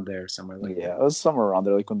around there somewhere. Like it was somewhere around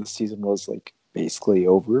there, like when the season was like basically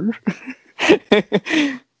over.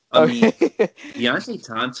 I mean, Deontay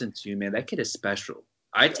Thompson too, man. That kid is special.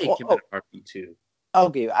 I take him at RP too.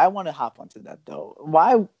 Okay, I want to hop onto that though.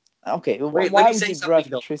 Why? Okay, wait, why let me say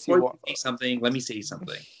something. Let me say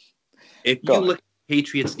something. If you look at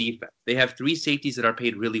Patriots defense, they have 3 safeties that are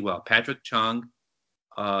paid really well: Patrick Chung,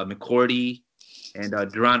 McCourty, and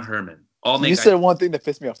Duron Herman. You said one thing that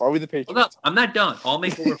pissed me off. Are we the Patriots? Well, no, I'm not done. All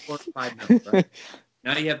make over 4 to 5 million. Right?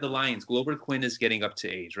 Now you have the Lions. Glover Quinn is getting up to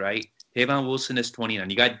age, right? Tavon Wilson is 29.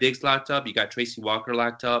 You got Diggs locked up. You got Tracy Walker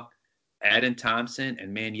locked up. Adam Thompson,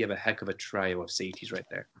 and man, you have a heck of a trio of safeties right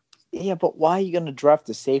there. Yeah, but why are you going to draft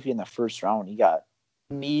a safety in the first round? You got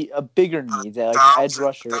a bigger need, like edge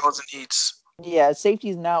rusher. Needs. Yeah, safety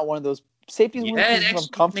is not one of those. Safety is one of the things I'm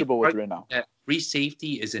comfortable with right now. Free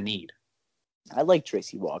safety is a need. I like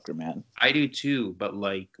Tracy Walker, man. I do too, but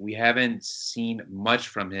like we haven't seen much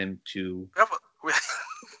from him to.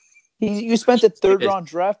 You spent a third round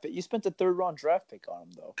draft pick. You spent a third round draft pick on him,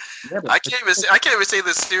 though. Yeah, I can't even say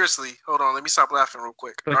this seriously. Hold on, let me stop laughing real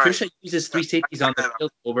quick. Patricia uses three safeties on the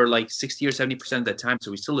field over like 60 or 70% of the time, so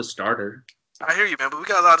he's still a starter. I hear you, man, but we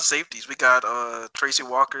got a lot of safeties. We got Tracy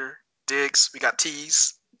Walker, Diggs, we got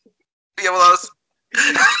Tease. We have a lot of.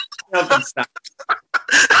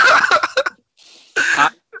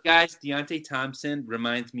 Guys, Deontay Thompson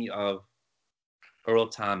reminds me of Earl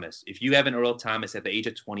Thomas. If you have an Earl Thomas at the age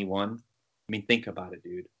of 21, I mean, think about it,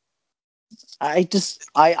 dude. I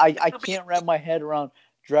can't wrap my head around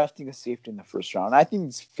drafting a safety in the first round. I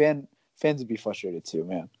think fans would be frustrated too,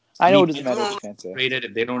 man. I know it doesn't matter what fans say.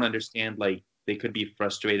 If they don't understand, like, they could be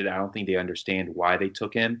frustrated. I don't think they understand why they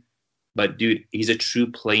took him. But, dude, he's a true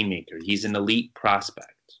playmaker. He's an elite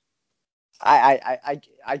prospect. I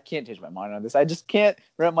can't change my mind on this. I just can't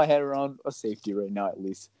wrap my head around a safety right now, at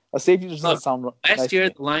least. A safety just doesn't sound last nice year,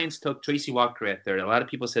 the Lions took Tracy Walker at third. A lot of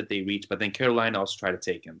people said they reached, but then Carolina also tried to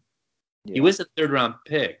take him. Yeah. He was a third-round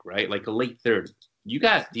pick, right? Like a late third. You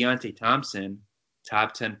got Deontay Thompson,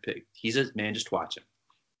 top 10 pick. He's a man, just watch him.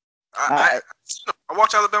 I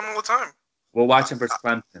watch Alabama all the time. We'll watch him versus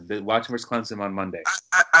Clemson. Watch him versus Clemson on Monday.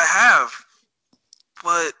 I have,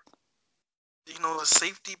 but the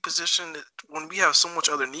safety position, when we have so much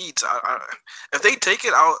other needs, if they take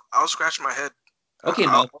it, I'll scratch my head. Okay,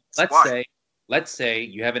 let's say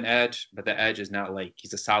you have an edge, but the edge is not like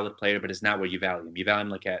he's a solid player, but it's not where you value him. You value him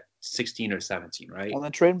like at 16 or 17, right? Well,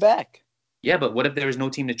 then trade him back. Yeah, but what if there is no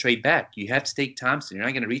team to trade back? You have to take Thompson. You're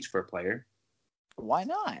not going to reach for a player. Why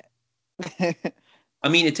not? I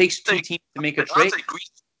mean, it takes two teams to make a trade.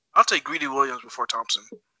 I'll take Greedy Williams before Thompson.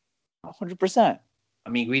 100%. I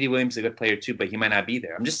mean, Greedy Williams is a good player too, but he might not be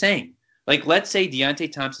there. I'm just saying. Like, let's say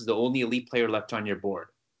Deontay Thompson is the only elite player left on your board.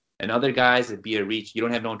 And other guys would be a reach. You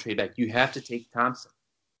don't have no one trade back. You have to take Thompson.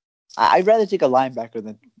 I'd rather take a linebacker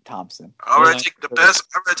than Thompson. I'd rather take the best.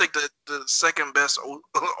 I'd rather take the second best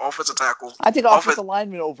offensive tackle. I think offensive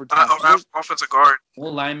lineman over Thompson. Offensive guard.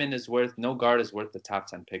 No guard is worth the top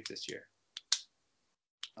 10 pick this year.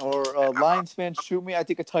 Or Lions fans shoot me. I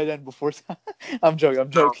take a tight end before. I'm joking.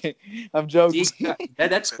 See,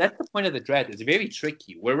 that's the point of the draft. It's very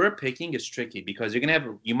tricky. Where we're picking is tricky because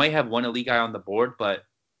you might have one elite guy on the board, but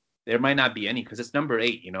there might not be any because it's number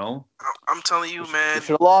 8. I'm telling you, man.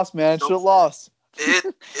 Should have lost, man. Should have lost.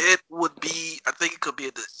 It would be. I think it could be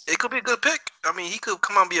a good pick. I mean, he could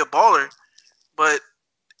come out and be a baller, but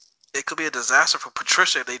it could be a disaster for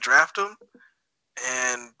Patricia if they draft him.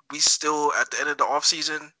 And we still, at the end of the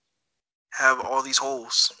offseason, have all these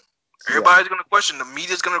holes. Everybody's going to question. The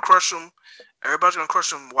media's going to crush them. Everybody's going to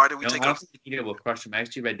crush them. Why did we take him? I don't think the media will crush him. I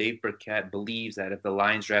actually read Dave Burkett believes that if the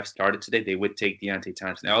Lions draft started today, they would take Deontay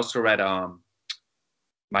Thompson. I also read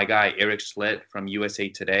my guy, Eric Schlitt from USA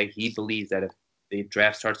Today. He believes that if the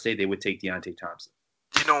draft starts today, they would take Deontay Thompson.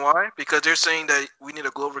 You know why? Because they're saying that we need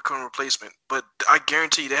a Glover Cohen replacement. But I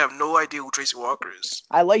guarantee you they have no idea who Tracy Walker is.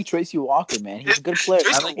 I like Tracy Walker, man. He's a good player.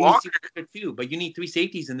 Tracy I like Walker too, but you need 3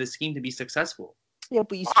 safeties in this scheme to be successful. Yeah,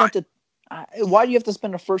 but you spent why do you have to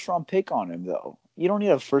spend a first-round pick on him, though? You don't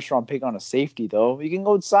need a first-round pick on a safety, though. You can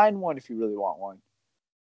go sign one if you really want one.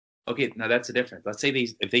 Okay, now that's a difference. Let's say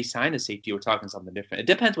if they sign a safety, we're talking something different. It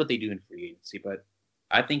depends what they do in free agency, but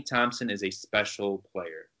I think Thompson is a special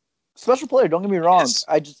player. Special player, don't get me wrong. Yes.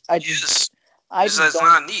 That's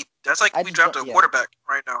not neat. That's like we drafted a quarterback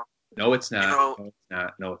right now. No, it's not.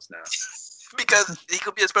 No, it's not. Because he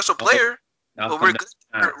could be a special player, but we're good.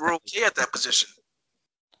 We're okay at that position.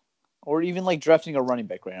 Or even like drafting a running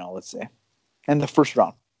back right now, let's say, in the first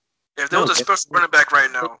round. If there was a special running back right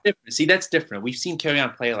now. See, that's different. We've seen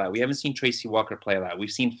Kerryon play a lot. We haven't seen Tracy Walker play a lot. We've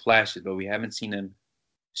seen flashes, but we haven't seen him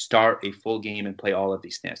start a full game and play all of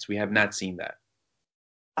these snaps. We have not seen that.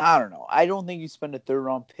 I don't know. I don't think you spend a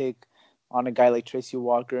third-round pick on a guy like Tracy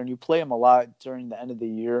Walker, and you play him a lot during the end of the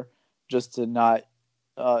year just to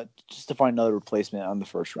find another replacement on the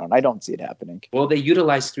first round. I don't see it happening. Well, they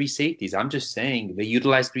utilize 3 safeties. I'm just saying they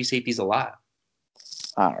utilize 3 safeties a lot.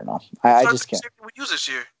 I don't know. I just can't. We use this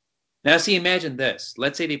year. Now, see, imagine this.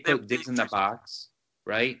 Let's say they put Diggs in the box,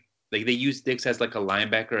 right? Like they use Diggs as like a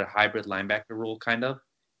linebacker, a hybrid linebacker role, kind of.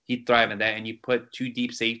 He'd thrive in that. And you put 2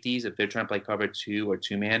 deep safeties if they're trying to play cover 2 or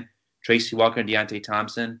 2-man. Tracy Walker and Deontay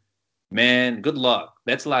Thompson. Man, good luck.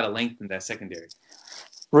 That's a lot of length in that secondary.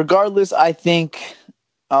 Regardless, I think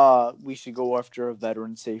we should go after a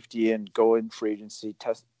veteran safety and go in free agency.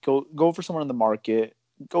 Go for someone in the market.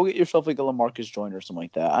 Go get yourself like a LaMarcus Joyner or something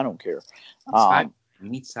like that. I don't care. You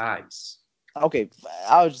need size. Okay,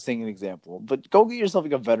 I was just thinking an example. But go get yourself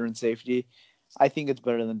like a veteran safety. I think it's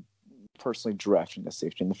better than personally drafting a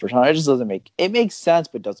safety in the first round. It just doesn't makes sense,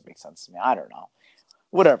 but it doesn't make sense to me. I don't know.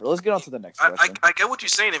 Whatever. Let's get on to the next question. I get what you're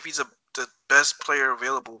saying if he's the best player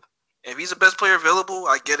available. If he's the best player available,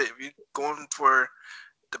 I get it. If you're going for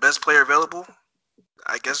the best player available,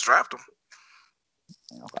 I guess draft him.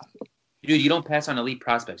 Okay. Dude, you don't pass on elite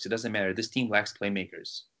prospects. It doesn't matter. This team lacks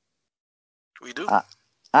playmakers. We do.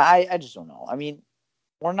 I just don't know. I mean,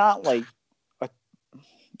 we're not like a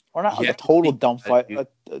total dumbfire,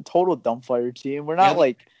 a total dumbfire team. We're not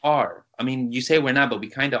like are. I mean, you say we're not, but we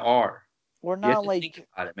kind of are. We're not like think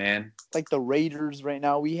about it, man. Like the Raiders right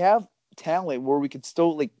now. We have talent where we could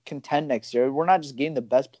still like contend next year. We're not just getting the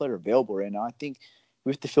best player available right now. I think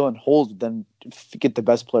we have to fill in holes, then get the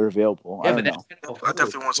best player available. Yeah, I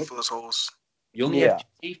definitely want to fill those holes. You only have 2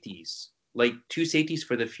 safeties, like 2 safeties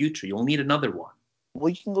for the future. You'll need another one. Well,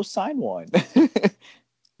 you can go sign one.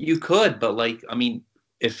 You could, but like, I mean,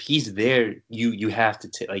 if he's there, you have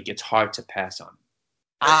to like. It's hard to pass on.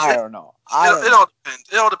 I don't know. It all depends.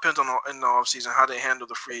 It all depends on in the offseason how they handle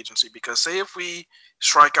the free agency. Because say if we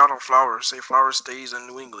strike out on Flowers, say Flowers stays in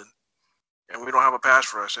New England, and we don't have a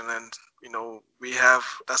pass rush, and then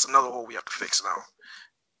that's another hole we have to fix now.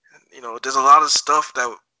 And, there's a lot of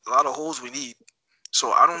a lot of holes we need.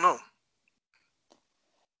 So I don't know.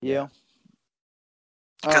 Yeah.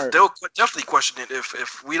 Because they'll definitely question it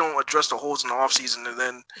if we don't address the holes in the offseason and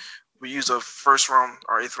then we use a first round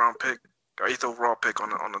or 8th round pick. Or 8th overall pick on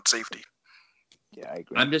the safety. Yeah, I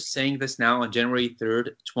agree. I'm just saying this now on January 3rd,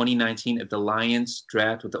 2019. If the Lions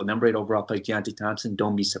draft with the number 8 overall pick Deontay Thompson,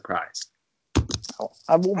 don't be surprised.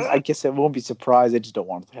 I guess I won't be surprised. I just don't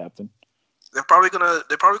want it to happen. They're probably gonna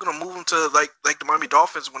move him to like the Miami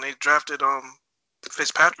Dolphins when they drafted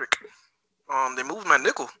Fitzpatrick. They moved him at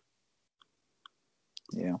nickel.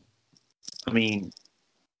 Yeah. I mean,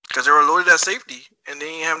 because they were loaded at safety and they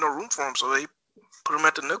didn't have no room for him, so they put him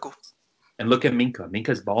at the nickel. And look at Minka.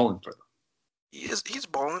 Minka's balling for them. He's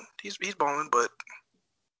balling. He's balling, but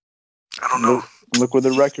I don't know. Look where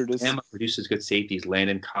the record is. Alabama produces good safeties.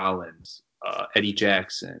 Landon Collins, Eddie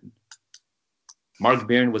Jackson. Mark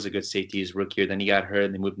Barron was a good safety his rookie year. Then he got hurt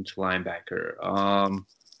and they moved him to linebacker.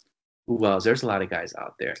 Who else? There's a lot of guys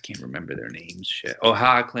out there. I can't remember their names. Shit.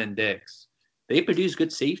 Oh, Clint Dix. They produce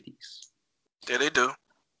good safeties. Yeah, they do.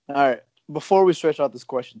 All right. Before we stretch out this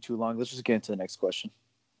question too long, let's just get into the next question.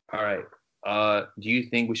 All right. Do you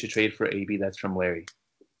think we should trade for AB? That's from Larry.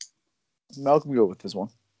 Malcolm, go with this one.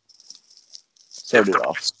 Start it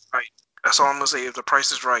off. Right. That's all I'm going to say. If the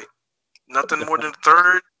price is right. Nothing more than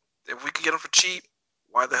third. If we could get him for cheap,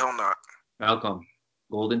 why the hell not? Malcolm,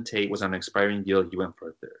 Golden Tate was on an expiring deal. He went for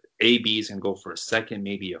a third. AB is going to go for a second,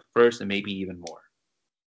 maybe a first, and maybe even more.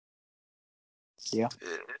 Yeah.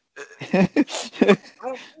 I don't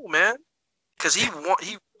know, man. Because he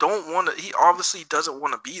obviously doesn't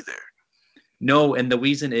want to be there. No, and the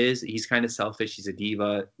reason is he's kind of selfish. He's a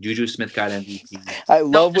diva. Juju Smith got MVP. I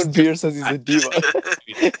love when Beer says he's a diva.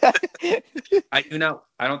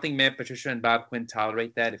 I don't think Matt Patricia and Bob Quinn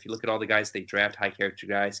tolerate that. If you look at all the guys they draft, high character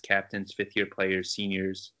guys, captains, 5th-year players,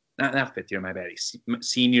 seniors. Not 5th year, my bad.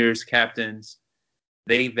 Seniors, captains.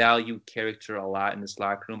 They value character a lot in this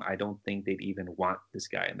locker room. I don't think they'd even want this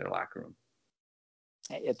guy in their locker room.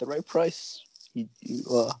 Hey, at the right price, I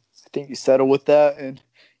think you settle with that, and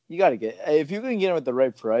you got to get. If you can get him at the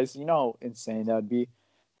right price, you know how insane that would be.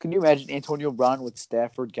 Can you imagine Antonio Brown with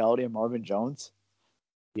Stafford, Galladay, and Marvin Jones?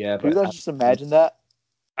 Yeah, but you guys just imagine that?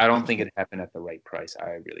 I don't think it'd happen at the right price.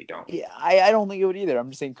 I really don't. Yeah, I don't think it would either. I'm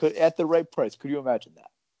just saying, at the right price, could you imagine that?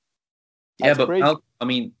 That's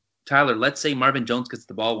crazy. Tyler, let's say Marvin Jones gets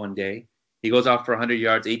the ball one day. He goes off for 100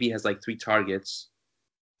 yards. AB has like 3 targets.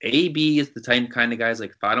 AB is the kind of guys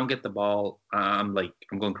like, if I don't get the ball, I'm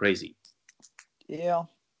going crazy. Yeah.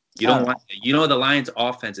 The Lions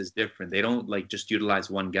offense is different. They don't like just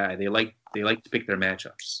utilize one guy. They like to pick their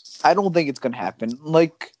matchups. I don't think it's going to happen.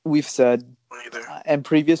 Like we've said in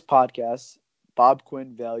previous podcasts, Bob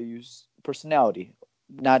Quinn values personality,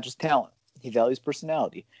 not just talent. He values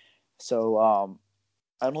personality. So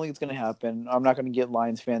I don't think it's going to happen. I'm not going to get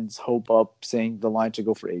Lions fans hope up saying the Lions should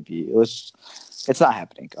go for AB. It's not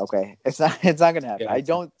happening. Okay, it's not going to happen. Yeah, I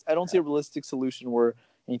don't see a realistic solution where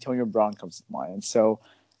Antonio Brown comes to the Lions. So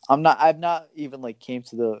I've not even came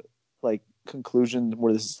to the conclusion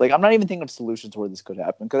where this is I'm not even thinking of solutions where this could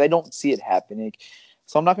happen because I don't see it happening.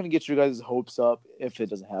 So I'm not going to get you guys' hopes up if it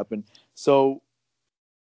doesn't happen. So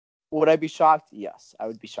would I be shocked? Yes, I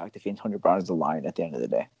would be shocked if Antonio Brown is the Lion at the end of the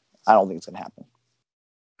day. I don't think it's going to happen.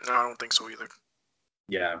 No, I don't think so either.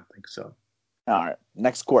 Yeah, I don't think so. All right,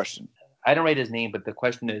 next question. I don't write his name, but the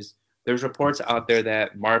question is, there's reports out there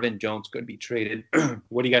that Marvin Jones could be traded.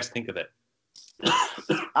 What do you guys think of it?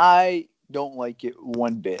 I don't like it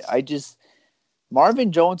one bit.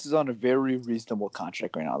 Marvin Jones is on a very reasonable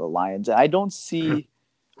contract right now, the Lions. And I don't see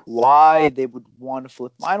why they would want to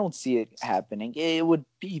flip him. I don't see it happening. It would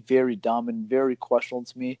be very dumb and very questionable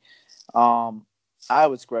to me. I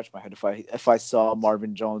would scratch my head if I saw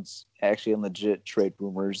Marvin Jones actually in legit trade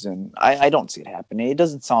rumors, and I don't see it happening. It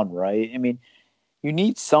doesn't sound right. I mean, you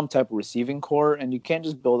need some type of receiving core, and you can't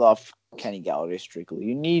just build off Kenny Galladay strictly.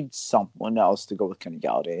 You need someone else to go with Kenny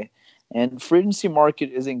Galladay. And free agency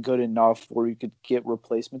market isn't good enough where you could get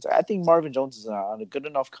replacements. I think Marvin Jones is on a good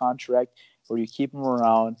enough contract where you keep him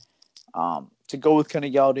around to go with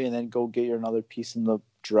Kenny Galladay and then go get your another piece in the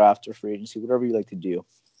draft or free agency, whatever you like to do.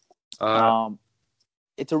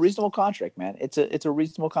 It's a reasonable contract, man. It's a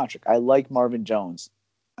reasonable contract. I like Marvin Jones.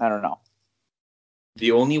 I don't know.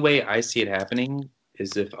 The only way I see it happening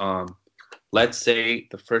is if, let's say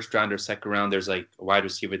the first round or second round, there's like a wide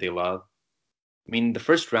receiver they love. I mean, the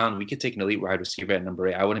first round, we could take an elite wide receiver at number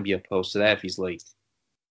 8. I wouldn't be opposed to that if he's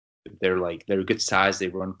they're a good size.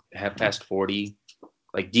 They have past 40,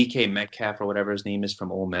 like DK Metcalf or whatever his name is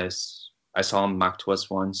from Ole Miss. I saw him mock to us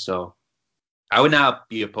once, so I would not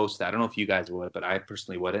be opposed to that. I don't know if you guys would, but I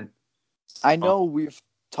personally wouldn't. I know we've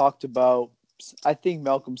talked about. I think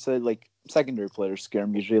Malcolm said like secondary players scare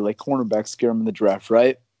him usually, like cornerbacks scare him in the draft,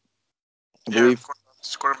 right? I believe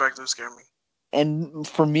cornerback does scare me. And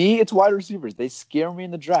for me, it's wide receivers. They scare me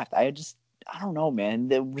in the draft. I don't know, man.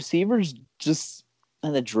 The receivers just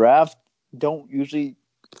in the draft don't usually.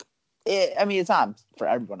 I mean, it's not for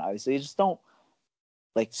everyone, obviously. They just don't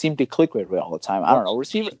seem to click right away all the time. I don't know.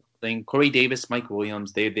 Receiver. Corey Davis, Mike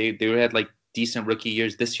Williams, they had like decent rookie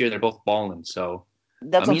years. This year, they're both balling. So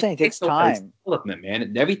that's what I'm saying. It takes time. Development,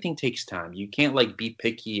 man. Everything takes time. You can't be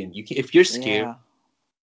picky, and if you're scared. Yeah.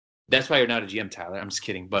 That's why you're not a GM, Tyler. I'm just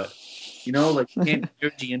kidding, but you can't. If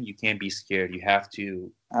you're a GM, you can't be scared. You have to.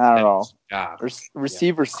 I don't know.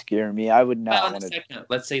 Receivers scare me. I would not want to.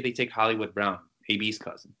 Let's say they take Hollywood Brown, AB's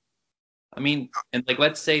cousin. I mean, and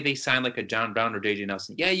let's say they sign a John Brown or JJ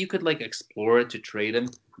Nelson. Yeah, you could explore it to trade him,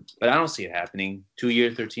 but I don't see it happening. 2 year,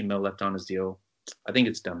 $13 million left on his deal. I think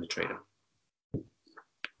it's dumb to trade him.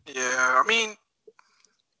 Yeah, I mean,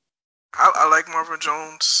 I like Marvin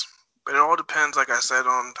Jones. But it all depends, like I said,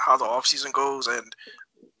 on how the offseason goes and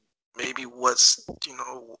maybe what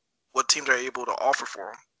teams are able to offer for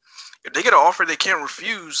him. If they get an offer they can't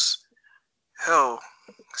refuse, hell,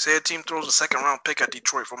 say a team throws a second-round pick at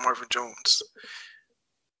Detroit for Marvin Jones.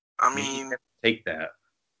 I mean, you have to take that.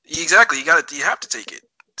 Exactly, you have to take it.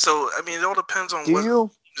 So I mean, it all depends on what team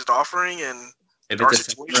is offering and if it's a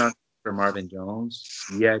situation for Marvin Jones.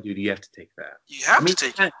 Yeah, dude, you have to take that. You have to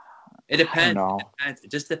take it. It depends.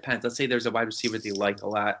 It just depends. Let's say there's a wide receiver they like a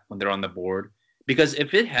lot when they're on the board. Because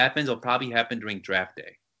if it happens, it'll probably happen during draft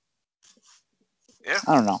day. Yeah.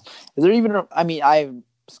 I don't know. Is there even – I mean, I haven't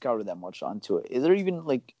scouted that much onto it. Is there even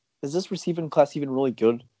is this receiving class even really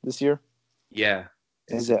good this year? Yeah.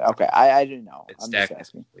 Is it? Okay. I didn't know. It's I'm just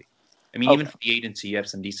asking. I mean, even for the agency, you have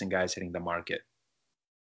some decent guys hitting the market.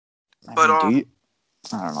 But I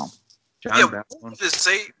don't know.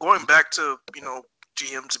 Going back to,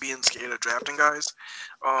 GMs being scared of drafting guys.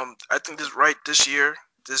 I think this year,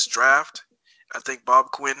 this draft, I think Bob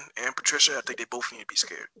Quinn and Patricia, I think they both need to be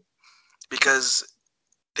scared because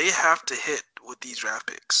they have to hit with these draft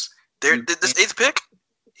picks. This 8th pick,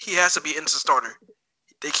 he has to be instant starter.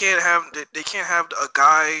 They can't have a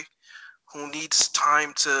guy who needs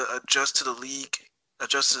time to adjust to the league,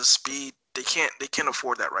 adjust to the speed. They can't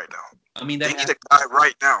afford that right now. I mean, they need a guy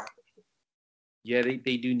right now. Yeah,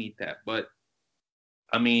 they do need that, but.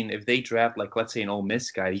 I mean, if they draft, let's say an Ole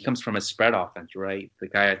Miss guy, he comes from a spread offense, right? The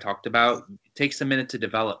guy I talked about, it takes a minute to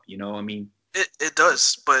develop, I mean. It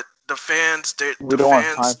does, but the fans, they don't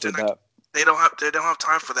have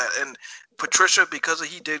time for that. And Patricia, because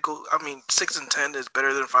he did go, 6-10 is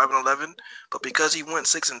better than 5-11, but because he went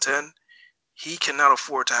 6-10, he cannot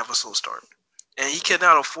afford to have a slow start. And he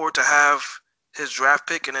cannot afford to have his draft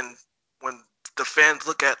pick, and then when the fans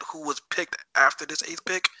look at who was picked after this 8th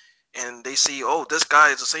pick, and they see, this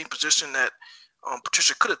guy is the same position that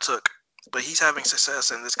Patricia could have took, but he's having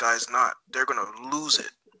success and this guy's not. They're going to lose it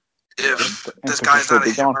if this guy's not a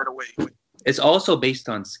hit right away. It's also based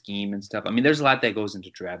on scheme and stuff. I mean, there's a lot that goes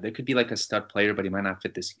into draft. There could be a stud player, but he might not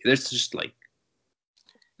fit this. There's just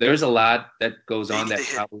there's a lot that goes on that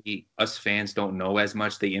probably us fans don't know as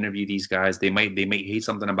much. They interview these guys. They might hate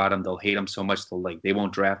something about them. They'll hate them so much they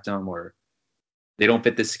won't draft them or they don't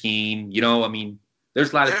fit the scheme. I mean,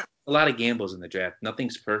 there's a lot of gambles in the draft.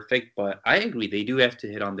 Nothing's perfect, but I agree they do have to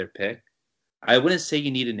hit on their pick. I wouldn't say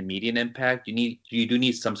you need an immediate impact. You do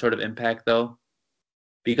need some sort of impact though.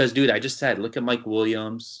 Because, dude, I just said, look at Mike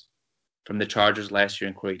Williams from the Chargers last year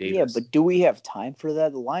and Corey Davis. Yeah, but do we have time for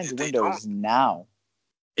that? The Lions' window is now.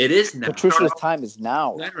 It is now. Patricia's time is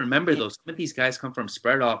now. You got to remember, though, some of these guys come from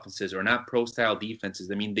spread offenses or not pro-style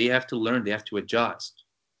defenses. I mean, they have to learn. They have to adjust.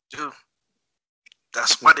 Dude,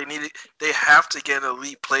 that's why they need it. They have to get an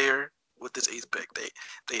elite player with this 8th pick.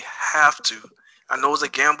 They have to. I know it's a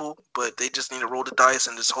gamble, but they just need to roll the dice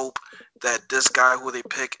and just hope that this guy who they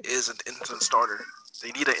pick is an instant starter.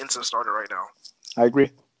 They need an instant starter right now. I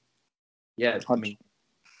agree. Yeah, I mean,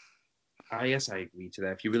 I guess I agree to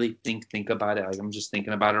that. If you really think about it, like I'm just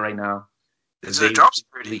thinking about it right now. Is their job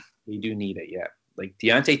security? They do need it, yeah. Like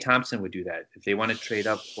Deontay Thompson would do that if they want to trade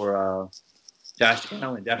up for Josh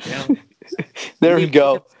Allen. There we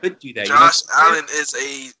go. Could do that. Josh Allen is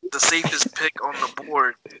the safest pick on the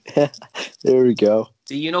board. There we go.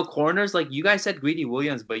 See, corners, like you guys said Greedy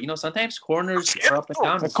Williams, but sometimes corners are up and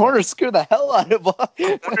down. The corners scare the hell out of us.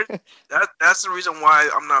 That's the reason why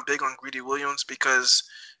I'm not big on Greedy Williams, because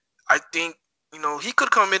I think, he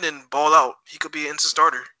could come in and ball out. He could be an instant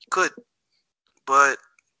starter. He could. But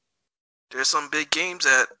there's some big games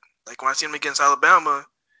that, like when I see him against Alabama,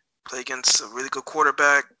 play against a really good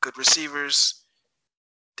quarterback, good receivers,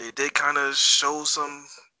 they did kind of show some.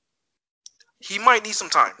 He might need some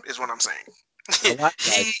time, is what I'm saying.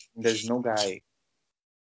 There's no guy.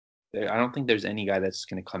 I don't think there's any guy that's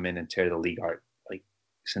going to come in and tear the league apart like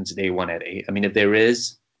since day one at 8. I mean, if there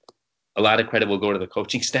is, a lot of credit will go to the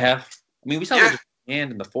coaching staff. I mean, we saw him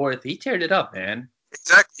in the 4th. He teared it up, man.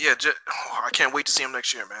 Exactly. Yeah. I can't wait to see him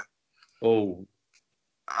next year, man. Oh.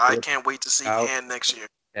 I can't wait to see him next year.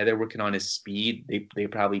 Yeah, they're working on his speed. They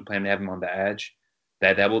probably plan to have him on the edge.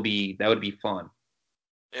 That would be fun.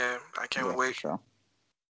 Yeah, I can't wait. Sure.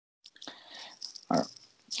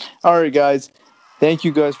 All right, guys. Thank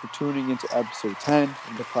you guys for tuning into episode 10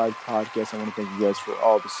 of the Pride Podcast. I want to thank you guys for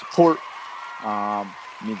all the support.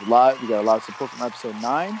 It means a lot. We got a lot of support from episode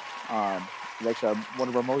 9. It's actually one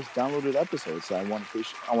of our most downloaded episodes. So I want to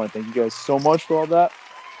thank you guys so much for all that.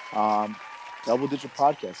 Double-digit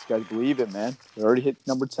podcast. You guys believe it, man. We already hit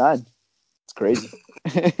number 10. It's crazy.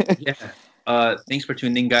 Yeah. Thanks for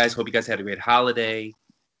tuning in, guys. Hope you guys had a great holiday.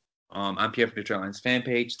 I'm Pierre from the Detroit Lions fan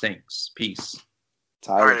page. Thanks. Peace.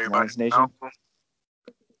 Tyler, Lions Nation. All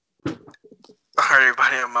right,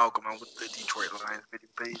 everybody. I'm Malcolm. I'm with the Detroit Lions video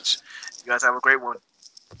page. You guys have a great one.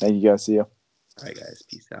 Thank you, guys. See you. All right, guys.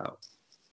 Peace out.